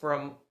shaken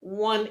from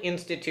one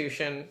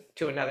institution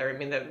to another. I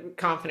mean, the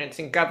confidence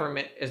in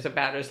government is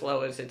about as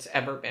low as it's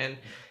ever been.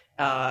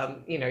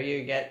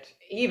 You get,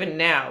 even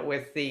now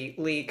with the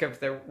leak of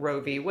the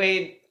Roe v.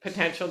 Wade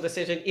potential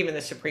decision, even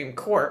the Supreme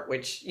Court,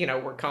 which,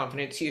 where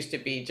confidence used to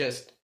be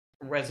just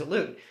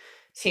resolute,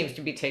 seems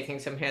to be taking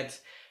some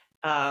hits.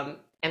 And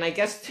I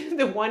guess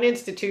the one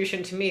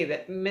institution to me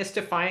that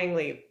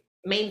mystifyingly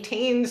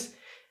maintains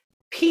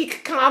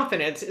peak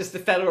confidence is the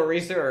Federal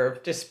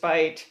Reserve,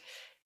 despite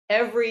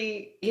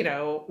every,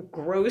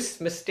 gross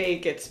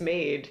mistake it's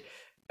made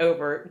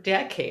over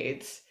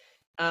decades.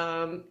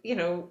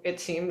 It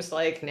seems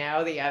like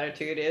now the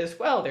attitude is,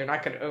 well, they're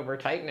not going to over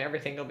tighten,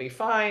 everything will be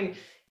fine.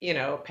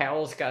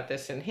 Powell's got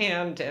this in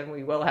hand, and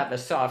we will have a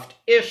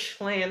soft-ish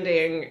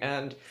landing.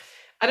 And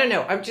I don't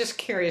know, I'm just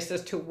curious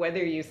as to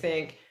whether you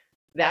think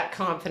that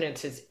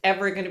confidence is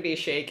ever going to be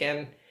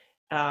shaken,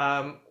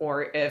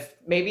 or if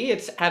maybe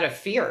it's out of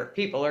fear.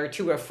 People are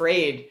too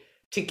afraid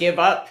to give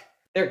up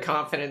their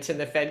confidence in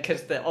the Fed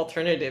because the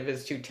alternative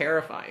is too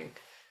terrifying.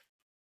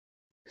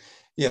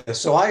 Yeah,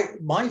 so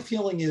my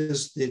feeling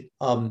is that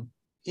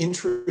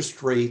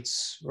interest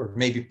rates, or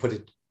maybe put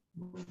it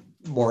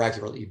more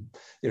accurately,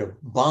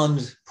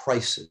 bond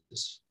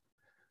prices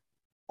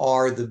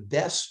are the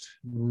best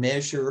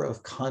measure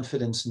of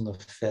confidence in the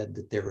Fed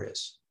that there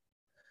is.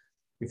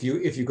 If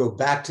you go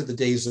back to the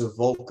days of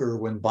Volcker,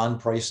 when bond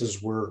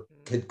prices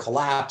had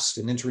collapsed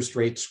and interest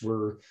rates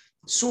were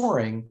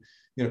soaring,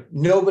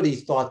 nobody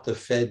thought the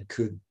Fed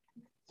could,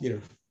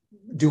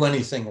 do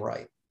anything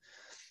right.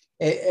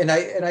 And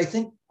I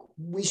think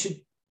we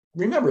should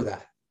remember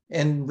that,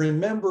 and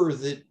remember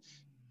that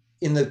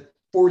in the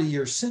 40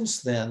 years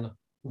since then,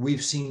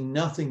 we've seen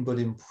nothing but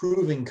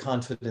improving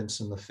confidence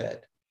in the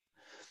Fed.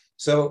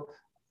 So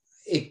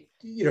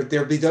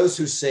there'll be those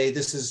who say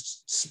this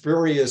is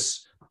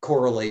spurious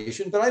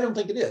correlation, but I don't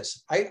think it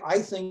is. I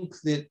think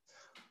that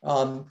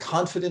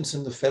confidence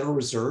in the Federal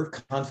Reserve,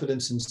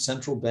 confidence in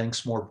central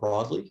banks more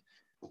broadly,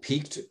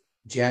 peaked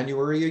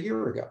January a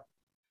year ago.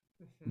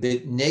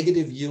 That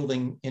negative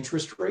yielding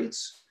interest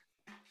rates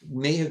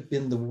may have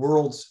been the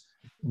world's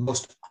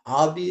most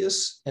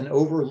obvious and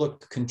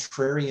overlooked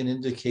contrarian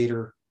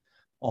indicator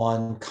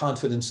on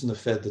confidence in the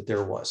Fed that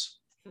there was.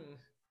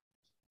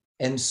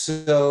 And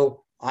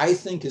so I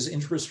think as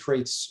interest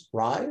rates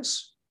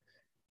rise,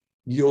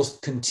 you'll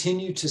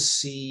continue to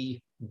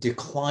see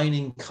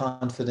declining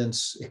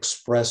confidence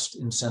expressed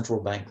in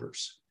central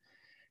bankers.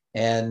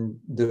 And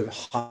the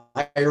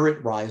higher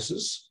it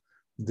rises,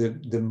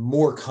 the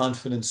more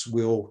confidence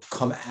will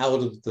come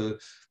out of the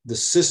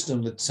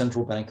system that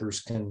central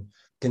bankers can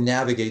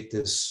navigate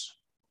this,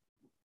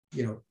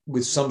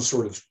 with some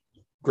sort of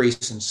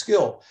grace and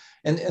skill.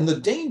 And the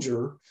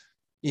danger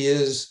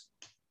is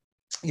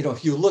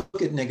if you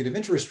look at negative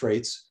interest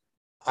rates,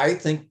 I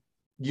think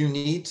you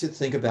need to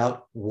think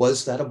about,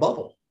 was that a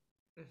bubble?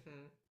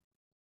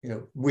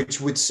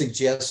 Which would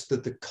suggest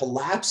that the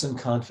collapse in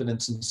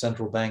confidence in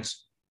central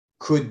banks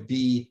could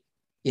be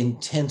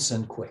intense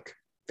and quick,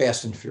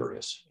 fast and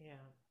furious. Yeah.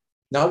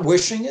 Not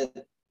wishing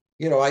it.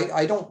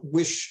 I don't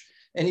wish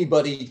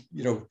anybody,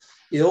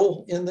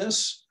 ill in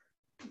this.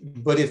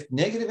 But if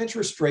negative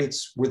interest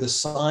rates were the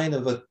sign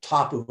of a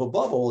top of a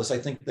bubble, as I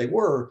think they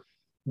were,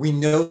 we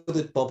know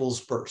that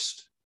bubbles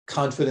burst.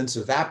 Confidence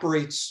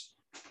evaporates,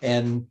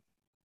 and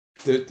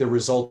the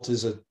result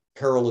is a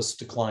perilous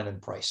decline in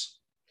price.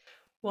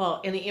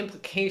 Well, and the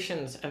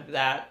implications of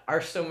that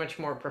are so much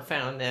more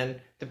profound than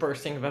the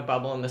bursting of a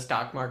bubble in the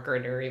stock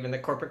market or even the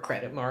corporate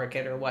credit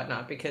market or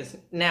whatnot, because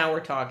now we're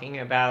talking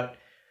about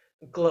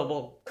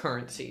global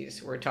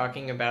currencies. We're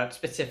talking about,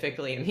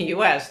 specifically in the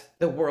US,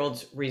 the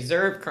world's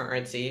reserve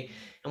currency.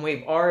 And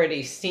we've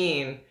already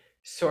seen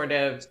sort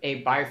of a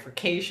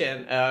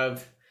bifurcation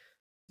of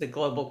the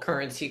global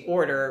currency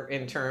order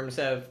in terms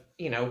of,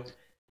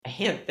 a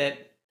hint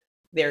that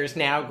there's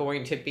now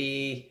going to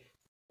be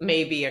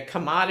maybe a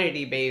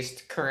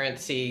commodity-based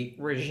currency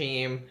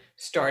regime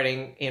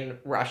starting in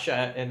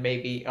Russia and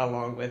maybe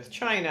along with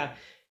China.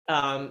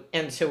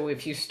 And so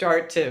if you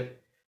start to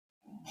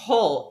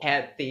pull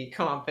at the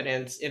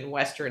confidence in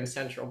Western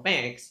central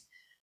banks,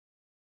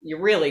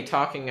 you're really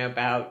talking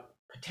about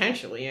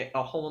potentially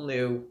a whole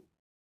new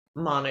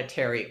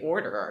monetary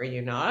order, are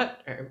you not?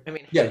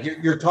 Yeah,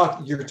 you're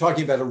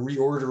talking about a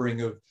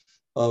reordering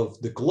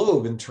of the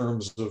globe in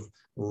terms of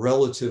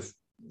relative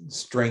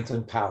strength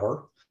and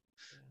power.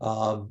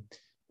 And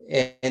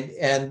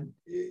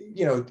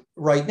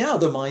right now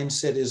the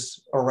mindset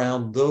is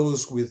around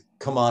those with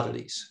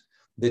commodities,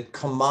 that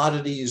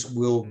commodities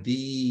will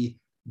be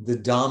the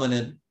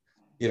dominant,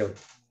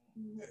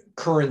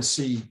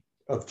 currency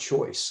of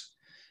choice,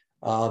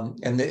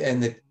 and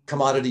the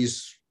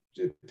commodities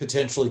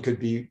potentially could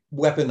be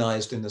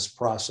weaponized in this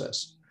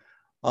process.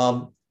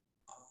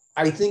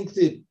 I think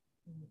that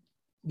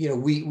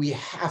we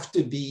have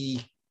to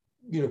be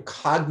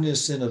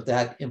cognizant of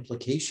that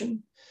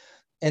implication,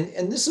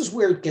 and this is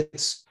where it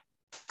gets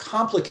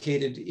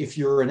complicated if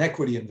you're an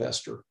equity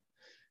investor,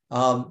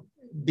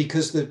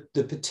 because the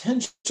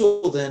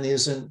potential then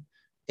isn't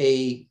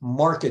a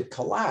market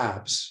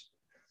collapse,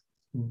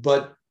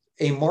 but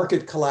a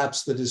market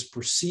collapse that is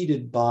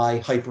preceded by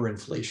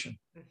hyperinflation.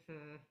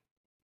 Mm-hmm.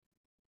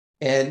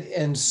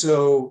 And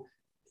so,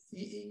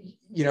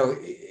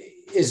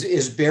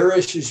 as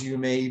bearish as you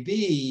may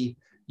be,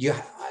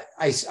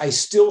 I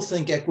still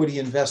think equity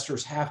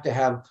investors have to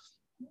have,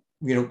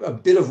 a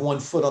bit of one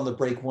foot on the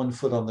brake, one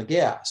foot on the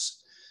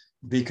gas,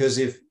 because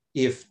if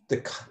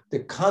the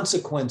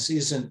consequence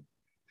isn't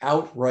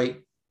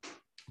outright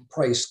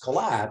price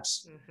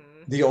collapse,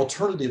 mm-hmm. the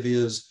alternative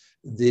is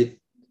that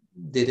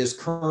as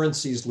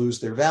currencies lose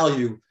their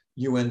value,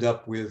 you end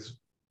up with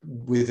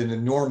an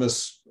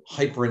enormous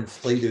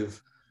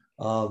hyperinflative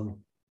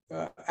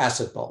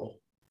asset bubble.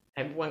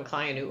 I have one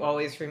client who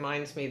always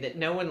reminds me that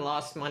no one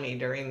lost money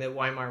during the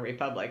Weimar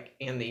Republic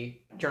in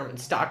the German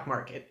stock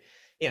market.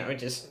 It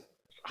just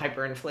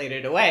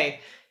hyperinflated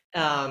away.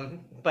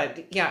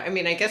 But yeah,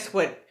 I guess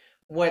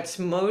what's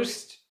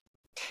most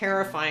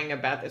terrifying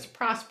about this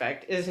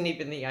prospect isn't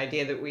even the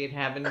idea that we'd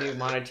have a new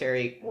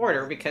monetary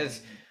order,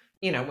 because,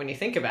 when you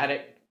think about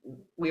it,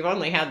 we've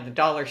only had the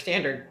dollar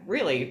standard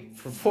really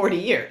for 40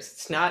 years.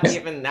 It's not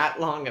even that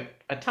long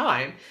a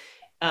time.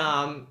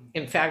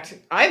 In fact,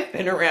 I've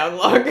been around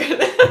longer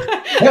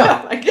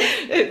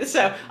than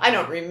so I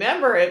don't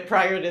remember it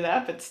prior to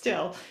that, but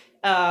still.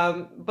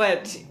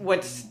 But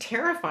what's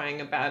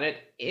terrifying about it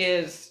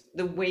is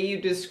the way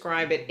you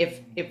describe it.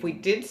 If we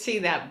did see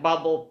that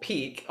bubble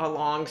peak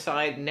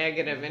alongside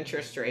negative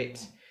interest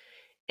rates,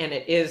 and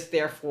it is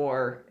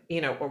therefore,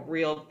 a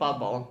real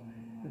bubble,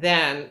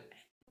 then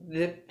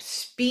the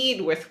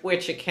speed with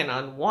which it can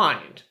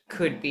unwind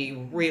could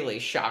be really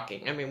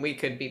shocking. We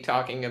could be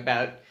talking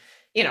about,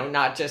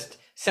 not just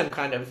some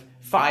kind of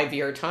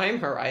 5-year time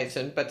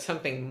horizon, but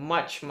something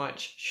much,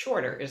 much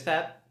shorter. Is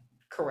that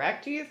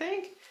correct, do you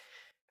think?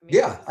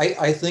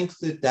 I think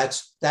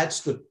that's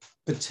the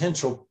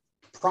potential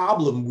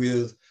problem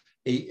with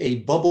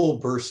a bubble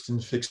burst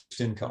in fixed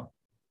income,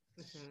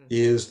 mm-hmm.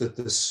 is that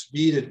the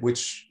speed at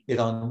which it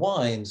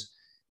unwinds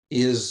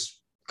is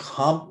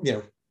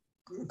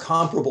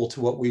comparable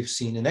to what we've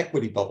seen in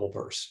equity bubble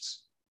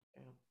bursts.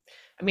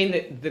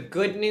 The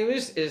good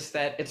news is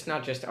that it's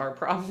not just our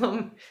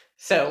problem.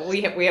 So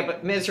we have a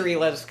misery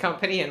loves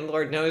company, and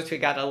Lord knows we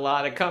got a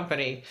lot of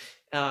company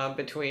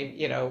between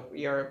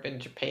Europe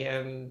and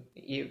Japan,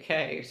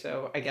 UK.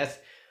 So I guess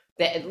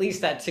that at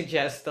least that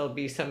suggests there'll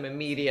be some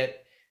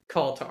immediate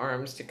call to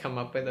arms to come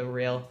up with a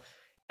real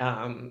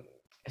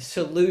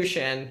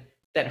solution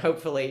that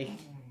hopefully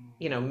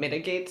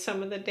mitigates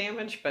some of the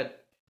damage. But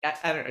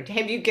I don't know.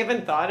 Have you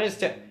given thought as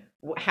to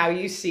how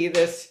you see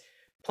this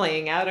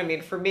playing out?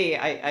 For me,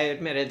 I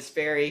admit it's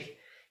very,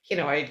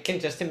 I can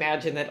just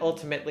imagine that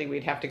ultimately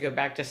we'd have to go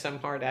back to some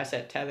hard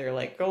asset tether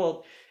like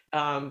gold.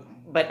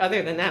 But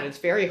other than that, it's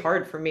very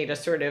hard for me to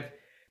sort of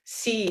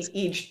see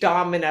each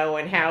domino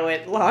and how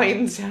it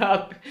lines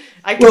up.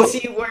 I can Well,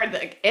 see where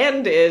the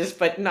end is,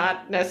 but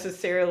not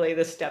necessarily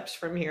the steps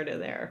from here to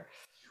there.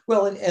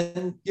 well,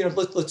 and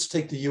let's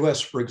take the U.S.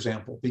 for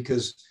example,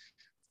 because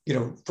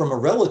from a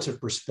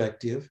relative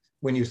perspective,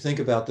 when you think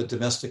about the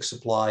domestic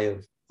supply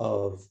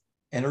of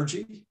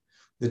energy,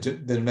 the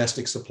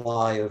domestic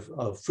supply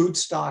of food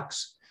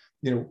stocks,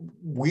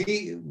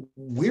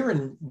 we're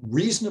in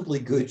reasonably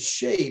good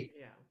shape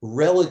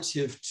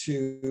relative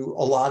to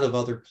a lot of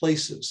other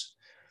places.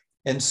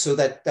 And so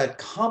that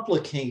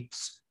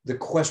complicates the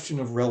question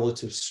of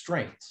relative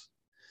strength.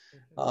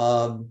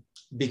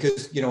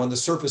 Because, on the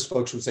surface,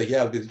 folks would say,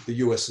 yeah, the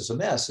US is a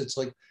mess. It's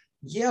like,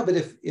 yeah, but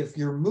if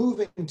you're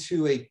moving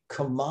to a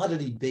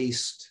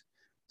commodity-based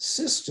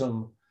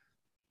system,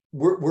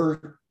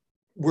 we're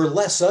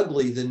less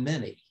ugly than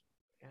many.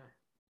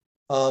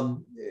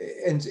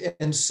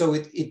 And so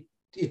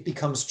it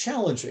becomes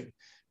challenging.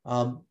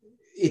 But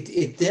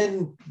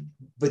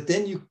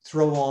then you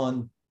throw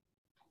on,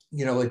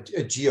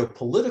 a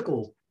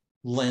geopolitical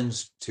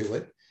lens to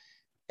it,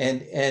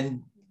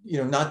 and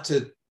not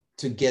to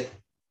get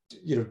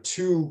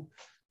too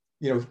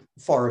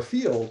far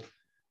afield,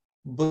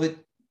 but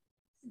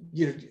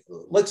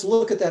let's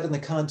look at that in the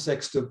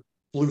context of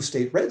blue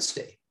state, red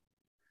state.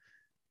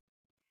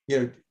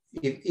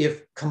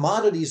 If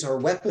commodities are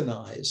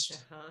weaponized,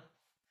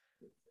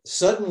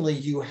 suddenly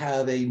you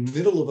have a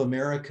middle of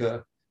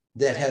America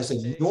that has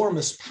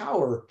enormous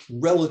power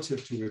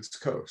relative to its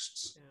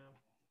coasts.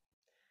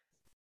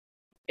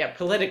 Yeah,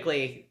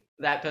 politically,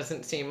 that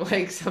doesn't seem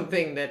like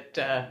something that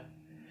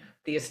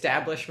the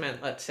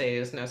establishment, let's say,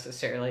 is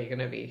necessarily going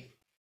to be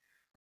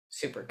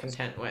super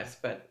content with.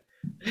 But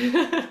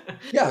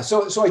yeah,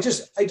 so I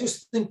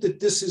just think that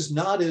this is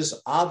not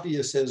as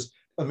obvious as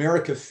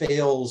America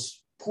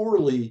fails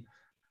poorly,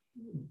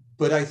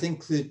 but I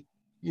think that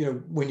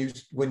when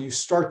you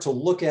start to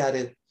look at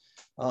it,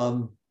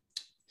 and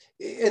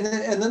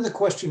then the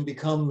question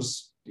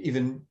becomes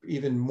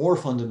even more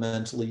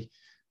fundamentally,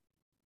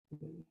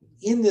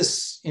 in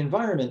this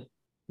environment,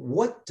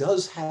 what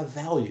does have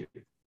value?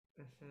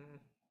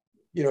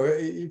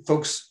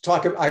 Folks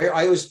talk. I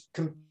always,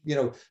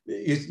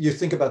 you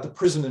think about the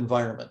prison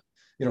environment.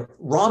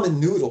 Ramen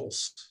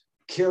noodles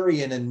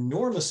carry an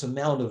enormous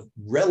amount of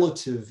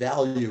relative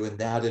value in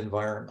that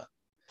environment,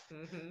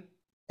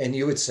 and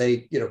you would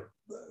say,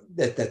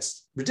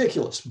 that's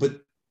ridiculous.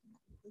 But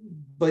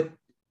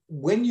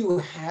when you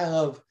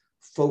have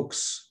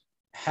folks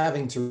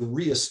having to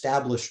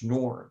reestablish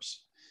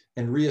norms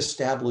and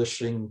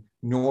reestablishing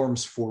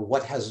norms for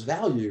what has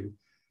value,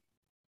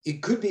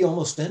 it could be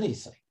almost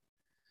anything.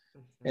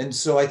 And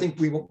so I think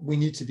we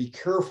need to be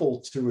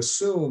careful to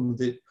assume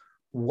that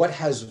what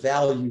has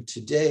value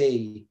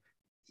today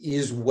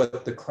is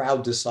what the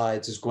crowd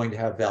decides is going to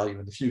have value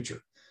in the future.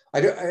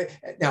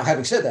 Now,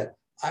 having said that,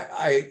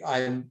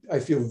 I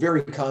feel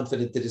very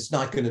confident that it's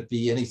not going to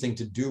be anything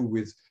to do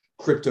with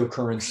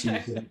cryptocurrency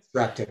and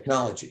abstract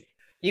technology.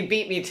 You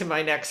beat me to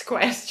my next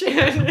question.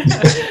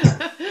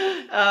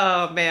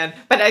 Oh, man.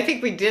 But I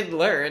think we did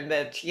learn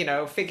that,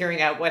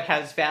 figuring out what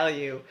has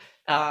value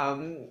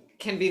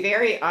can be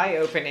very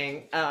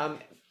eye-opening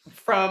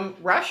from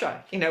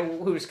Russia,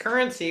 whose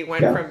currency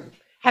went from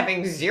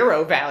having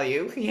zero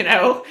value,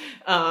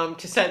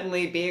 to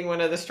suddenly being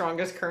one of the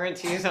strongest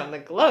currencies on the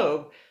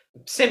globe,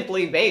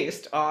 simply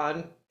based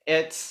on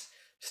its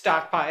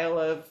stockpile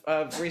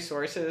of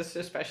resources,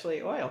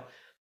 especially oil.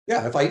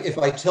 Yeah, if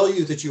I tell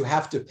you that you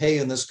have to pay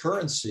in this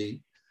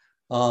currency,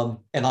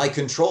 and I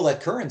control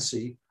that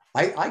currency,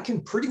 I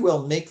can pretty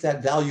well make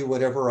that value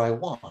whatever I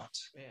want.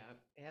 Yeah.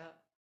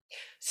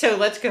 So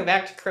let's go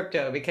back to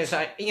crypto, because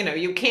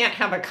you can't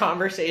have a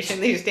conversation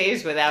these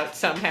days without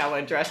somehow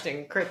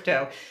addressing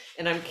crypto.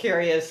 And I'm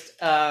curious,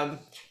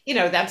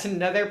 that's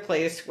another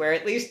place where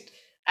at least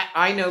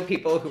I know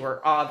people who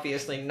are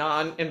obviously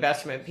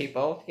non-investment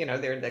people.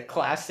 They're the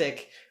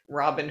classic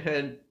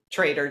Robinhood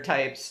trader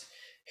types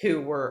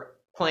who were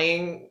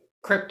playing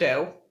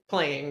crypto.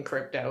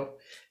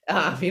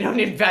 You don't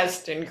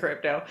invest in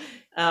crypto.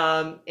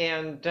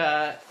 And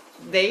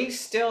they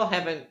still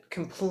haven't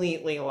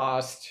completely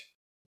lost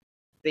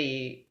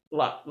the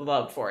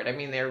love for it. I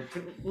mean, they're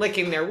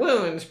licking their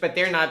wounds, but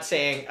they're not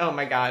saying, oh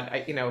my God,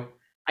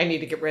 I need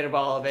to get rid of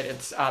all of it.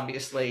 It's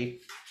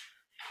obviously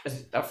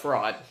a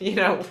fraud,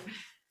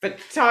 But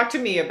talk to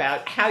me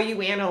about how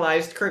you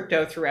analyzed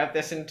crypto throughout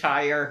this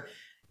entire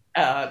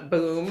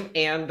boom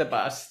and the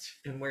bust,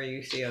 and where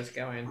you see us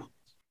going.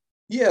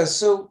 Yeah,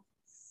 so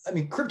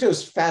crypto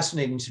is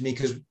fascinating to me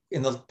because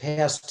in the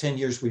past 10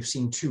 years, we've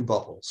seen two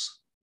bubbles.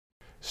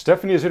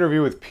 Stephanie's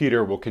interview with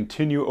Peter will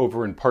continue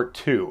over in part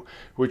 2,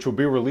 which will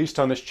be released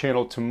on this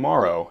channel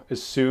tomorrow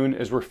as soon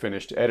as we're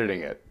finished editing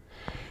it.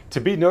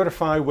 To be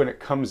notified when it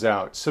comes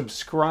out,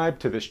 subscribe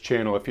to this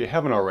channel if you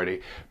haven't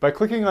already by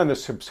clicking on the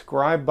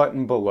subscribe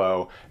button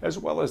below, as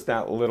well as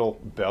that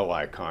little bell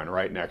icon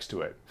right next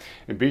to it.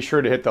 And be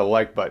sure to hit the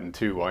like button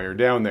too while you're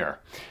down there.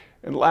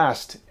 And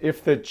last,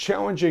 if the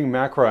challenging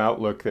macro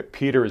outlook that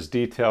Peter has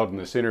detailed in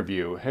this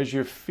interview has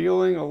you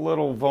feeling a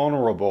little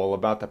vulnerable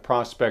about the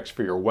prospects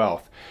for your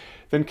wealth,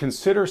 then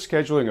consider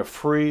scheduling a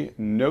free,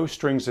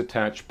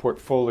 no-strings-attached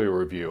portfolio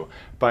review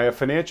by a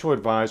financial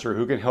advisor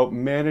who can help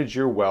manage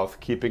your wealth,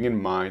 keeping in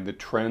mind the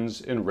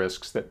trends and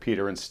risks that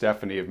Peter and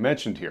Stephanie have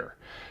mentioned here.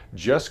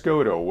 Just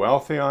go to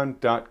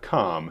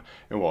wealthion.com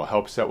and we'll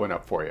help set one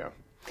up for you.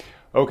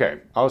 Okay,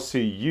 I'll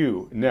see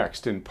you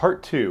next in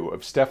part 2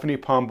 of Stephanie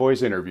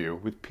Pomboy's interview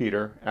with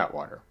Peter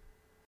Atwater.